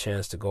not get a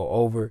chance to go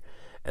over.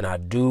 And I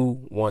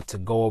do want to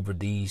go over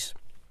these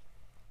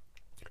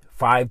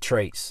 5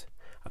 traits.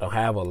 I don't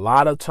have a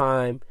lot of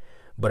time,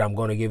 but I'm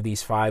going to give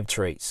these 5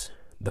 traits.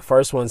 The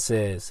first one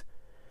says,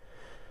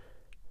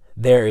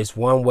 there is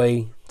one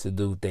way to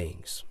do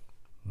things,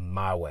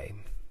 my way.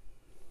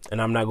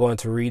 And I'm not going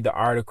to read the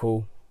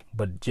article,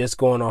 but just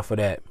going off of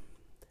that,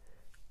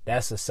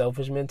 that's a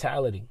selfish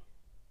mentality.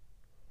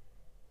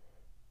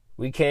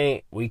 We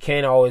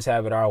can't always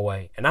have it our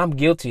way. And I'm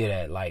guilty of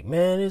that. Like,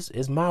 man,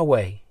 it's my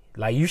way.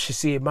 Like, you should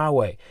see it my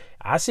way.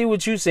 I see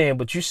what you're saying,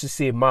 but you should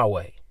see it my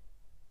way.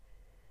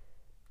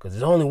 Because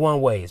there's only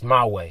one way. It's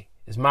my way.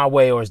 It's my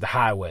way or it's the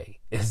highway,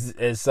 as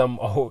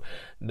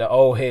the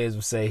old heads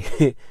would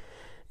say.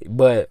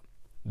 But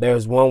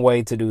there's one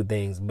way to do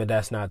things, but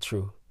that's not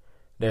true.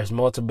 There's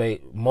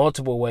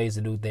multiple ways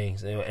to do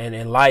things, and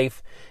in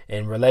life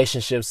and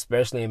relationships,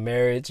 especially in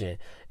marriage and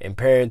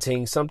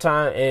parenting.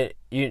 Sometimes, and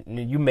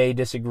you may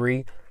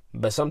disagree,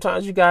 but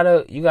sometimes you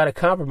gotta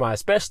compromise,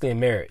 especially in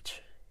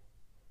marriage.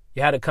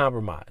 You had to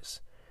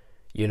compromise.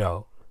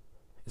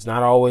 It's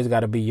not always got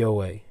to be your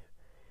way.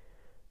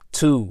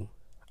 2,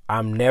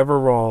 I'm never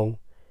wrong.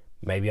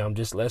 Maybe I'm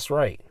just less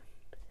right.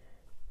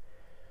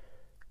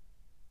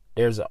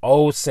 There's an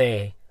old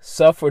saying,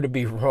 suffer to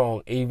be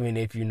wrong even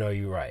if you know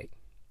you're right.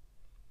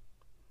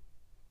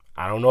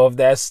 I don't know if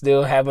that's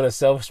still having a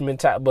selfish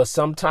mentality, but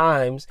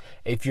sometimes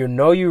if you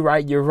know you're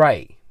right, you're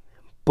right.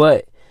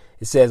 But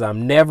it says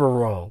I'm never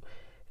wrong.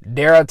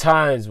 There are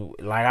times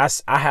like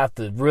I have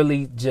to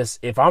really just,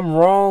 if I'm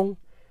wrong,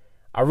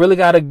 I really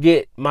got to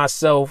get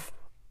myself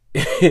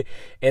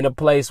in a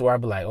place where I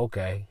be like,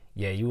 okay,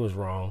 yeah, you was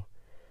wrong.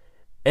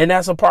 And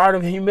that's a part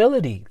of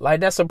humility. Like,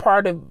 that's a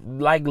part of,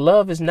 like,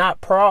 love is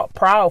not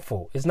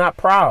proudful. It's not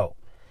proud.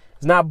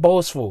 It's not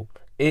boastful.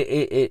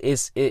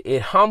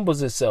 It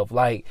humbles itself.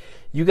 Like,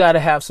 you got to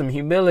have some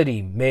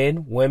humility,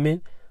 men,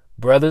 women,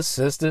 brothers,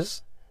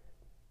 sisters,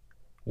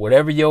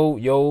 whatever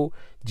your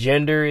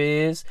gender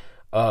is,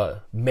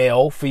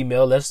 male,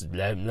 female.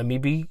 Let me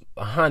be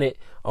 100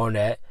 on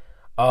that.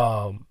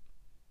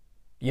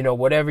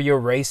 Whatever your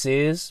race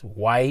is,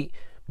 white,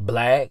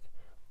 black,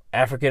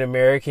 African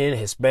American,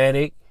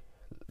 Hispanic,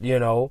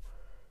 Middle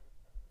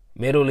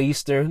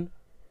Eastern,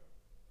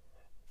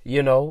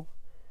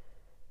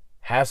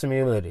 have some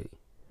humility.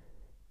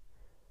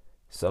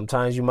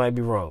 Sometimes you might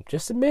be wrong.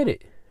 Just admit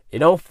it. It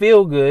don't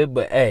feel good,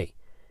 but hey,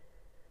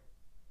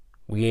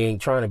 we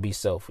ain't trying to be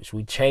selfish.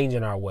 We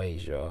changing our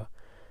ways, y'all.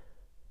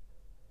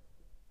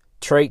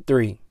 Trait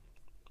 3.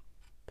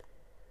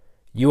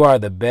 You are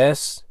the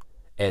best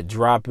at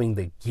dropping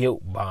the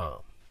guilt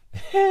bomb.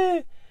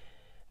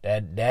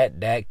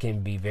 That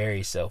can be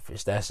very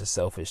selfish. That's a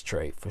selfish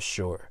trait for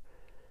sure.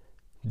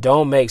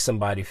 Don't make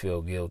somebody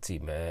feel guilty,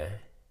 man.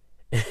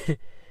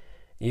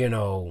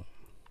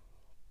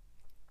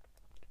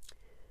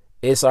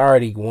 It's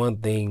already one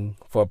thing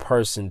for a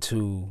person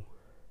to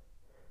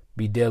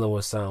be dealing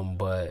with something,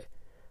 but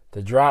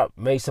to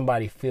make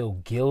somebody feel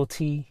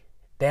guilty,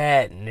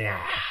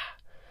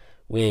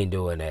 we ain't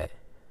doing that.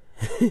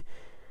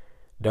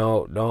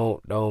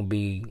 Don't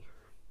be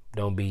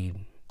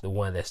the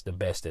one that's the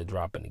best at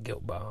dropping the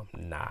guilt bomb.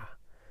 Nah.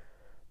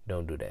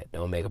 Don't do that.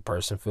 Don't make a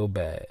person feel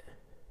bad.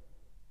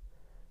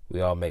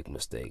 We all make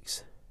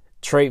mistakes.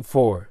 Trait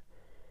 4.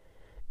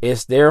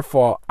 It's their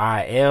fault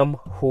I am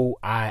who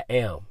I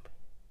am.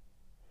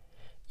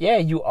 Yeah,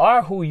 you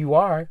are who you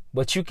are,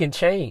 but you can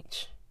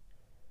change.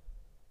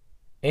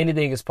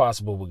 Anything is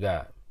possible with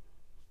God.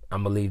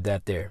 I'm going to leave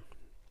that there.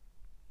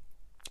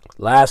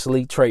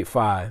 Lastly, trait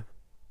 5.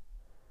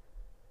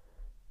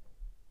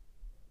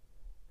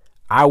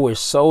 I wish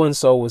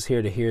so-and-so was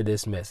here to hear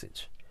this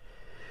message.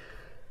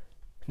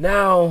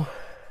 Now,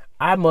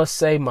 I must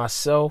say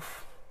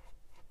myself,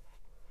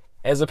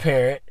 as a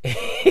parent,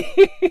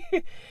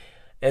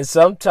 and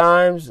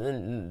sometimes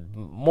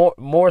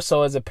more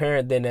so as a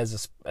parent than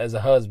as a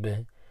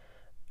husband,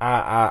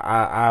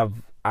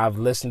 I've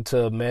listened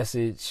to a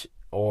message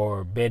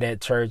or been at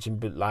church and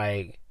be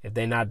like, if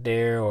they're not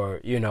there, or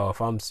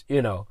if I'm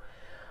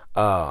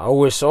I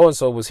wish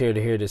so-and-so was here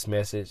to hear this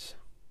message.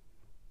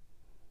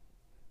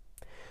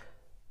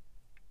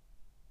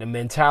 The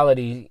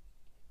mentality,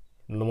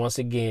 once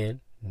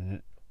again,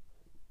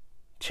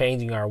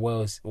 changing our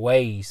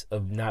ways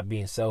of not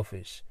being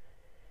selfish,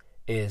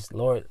 is,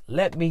 Lord,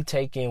 let me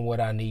take in what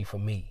I need for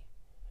me.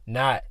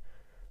 Not,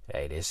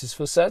 hey, this is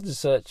for such and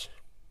such,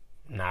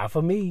 not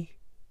for me.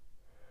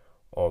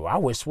 Or I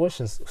wish such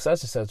and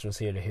such was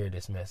here to hear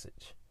this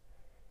message.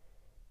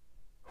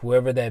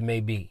 Whoever that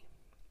may be.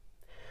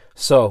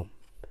 So,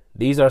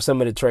 these are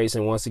some of the traits,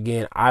 and once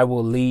again, I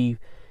will leave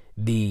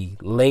the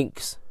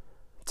links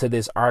to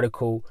this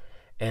article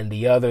and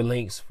the other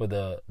links for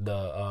the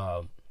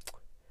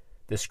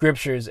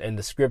scriptures and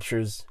the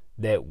scriptures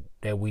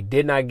that we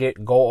did not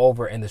go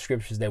over, and the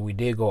scriptures that we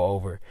did go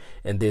over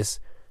in this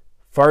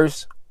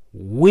first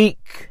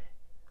week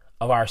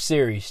of our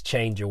series,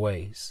 Change Your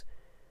Ways,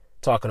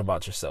 talking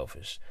about your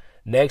selfish.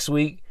 Next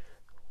week,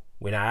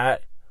 we're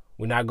not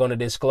going to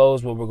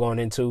disclose what we're going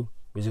into.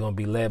 We're just going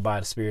to be led by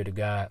the Spirit of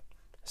God,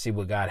 see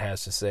what God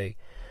has to say.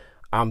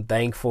 I'm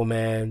thankful,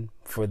 man,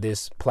 for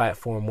this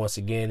platform once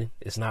again.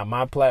 It's not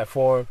my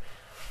platform.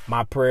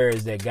 My prayer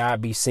is that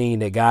God be seen,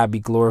 that God be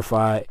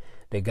glorified,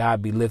 that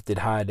God be lifted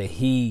high, that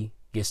He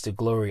gets the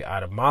glory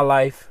out of my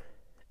life,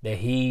 that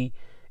He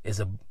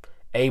is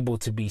able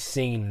to be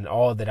seen in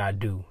all that I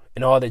do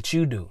and all that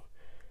you do,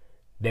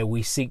 that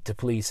we seek to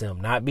please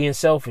Him, not being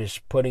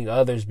selfish, putting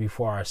others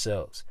before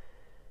ourselves.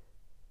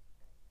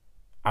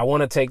 I want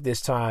to take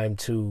this time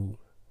to,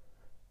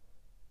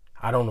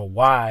 I don't know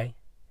why,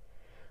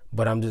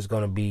 but I'm just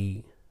going to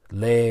be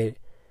led.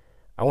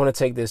 I want to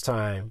take this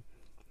time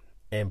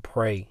and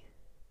pray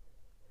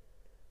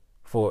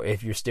for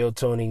if you're still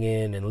tuning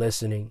in and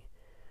listening,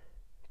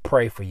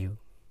 pray for you.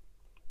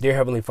 Dear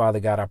Heavenly Father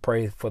God, I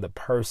pray for the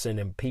person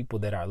and people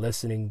that are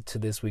listening to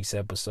this week's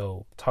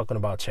episode, talking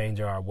about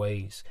changing our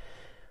ways.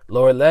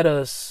 Lord, let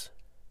us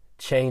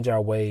change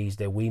our ways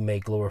that we may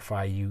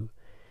glorify you,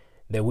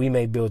 that we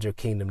may build your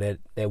kingdom,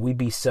 that we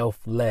be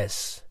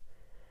selfless.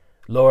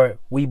 Lord,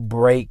 we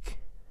break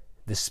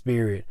the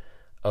spirit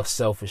of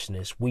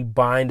selfishness. We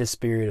bind the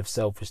spirit of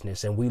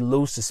selfishness, and we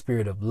loose the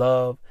spirit of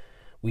love.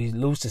 We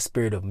loose the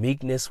spirit of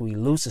meekness. We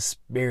loose the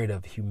spirit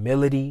of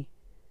humility.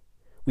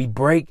 We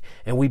break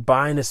and we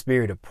bind the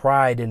spirit of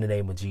pride in the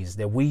name of Jesus,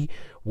 that we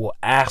will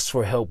ask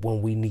for help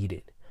when we need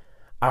it.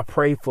 I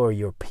pray for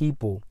your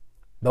people,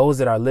 those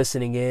that are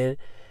listening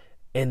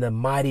in the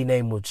mighty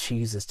name of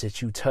Jesus,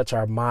 that you touch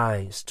our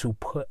minds to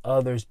put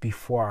others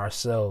before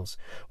ourselves,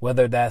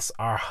 whether that's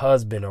our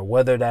husband or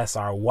whether that's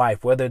our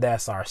wife, whether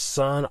that's our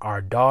son,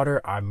 our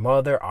daughter, our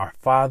mother, our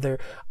father,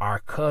 our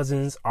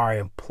cousins, our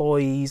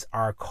employees,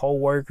 our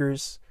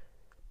co-workers.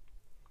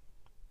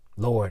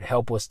 Lord,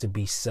 help us to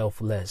be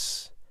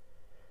selfless,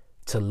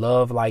 to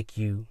love like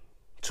you,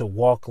 to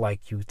walk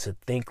like you, to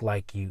think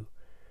like you,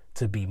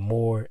 to be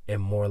more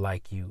and more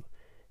like you.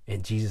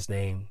 In Jesus'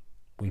 name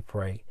we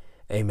pray.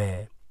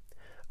 Amen.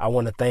 I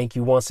want to thank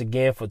you once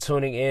again for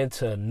tuning in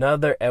to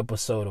another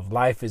episode of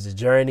Life is a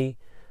Journey.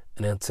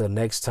 And until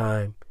next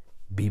time,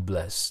 be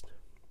blessed.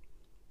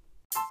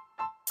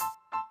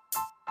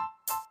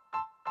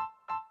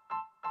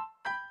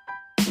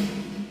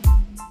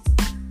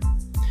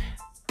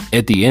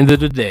 At the end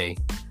of the day,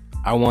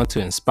 I want to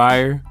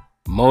inspire,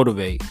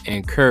 motivate, and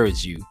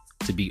encourage you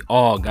to be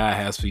all God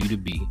has for you to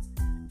be.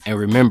 And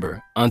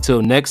remember,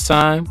 until next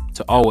time,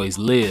 to always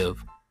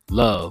live,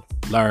 love,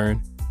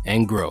 learn,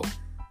 and grow.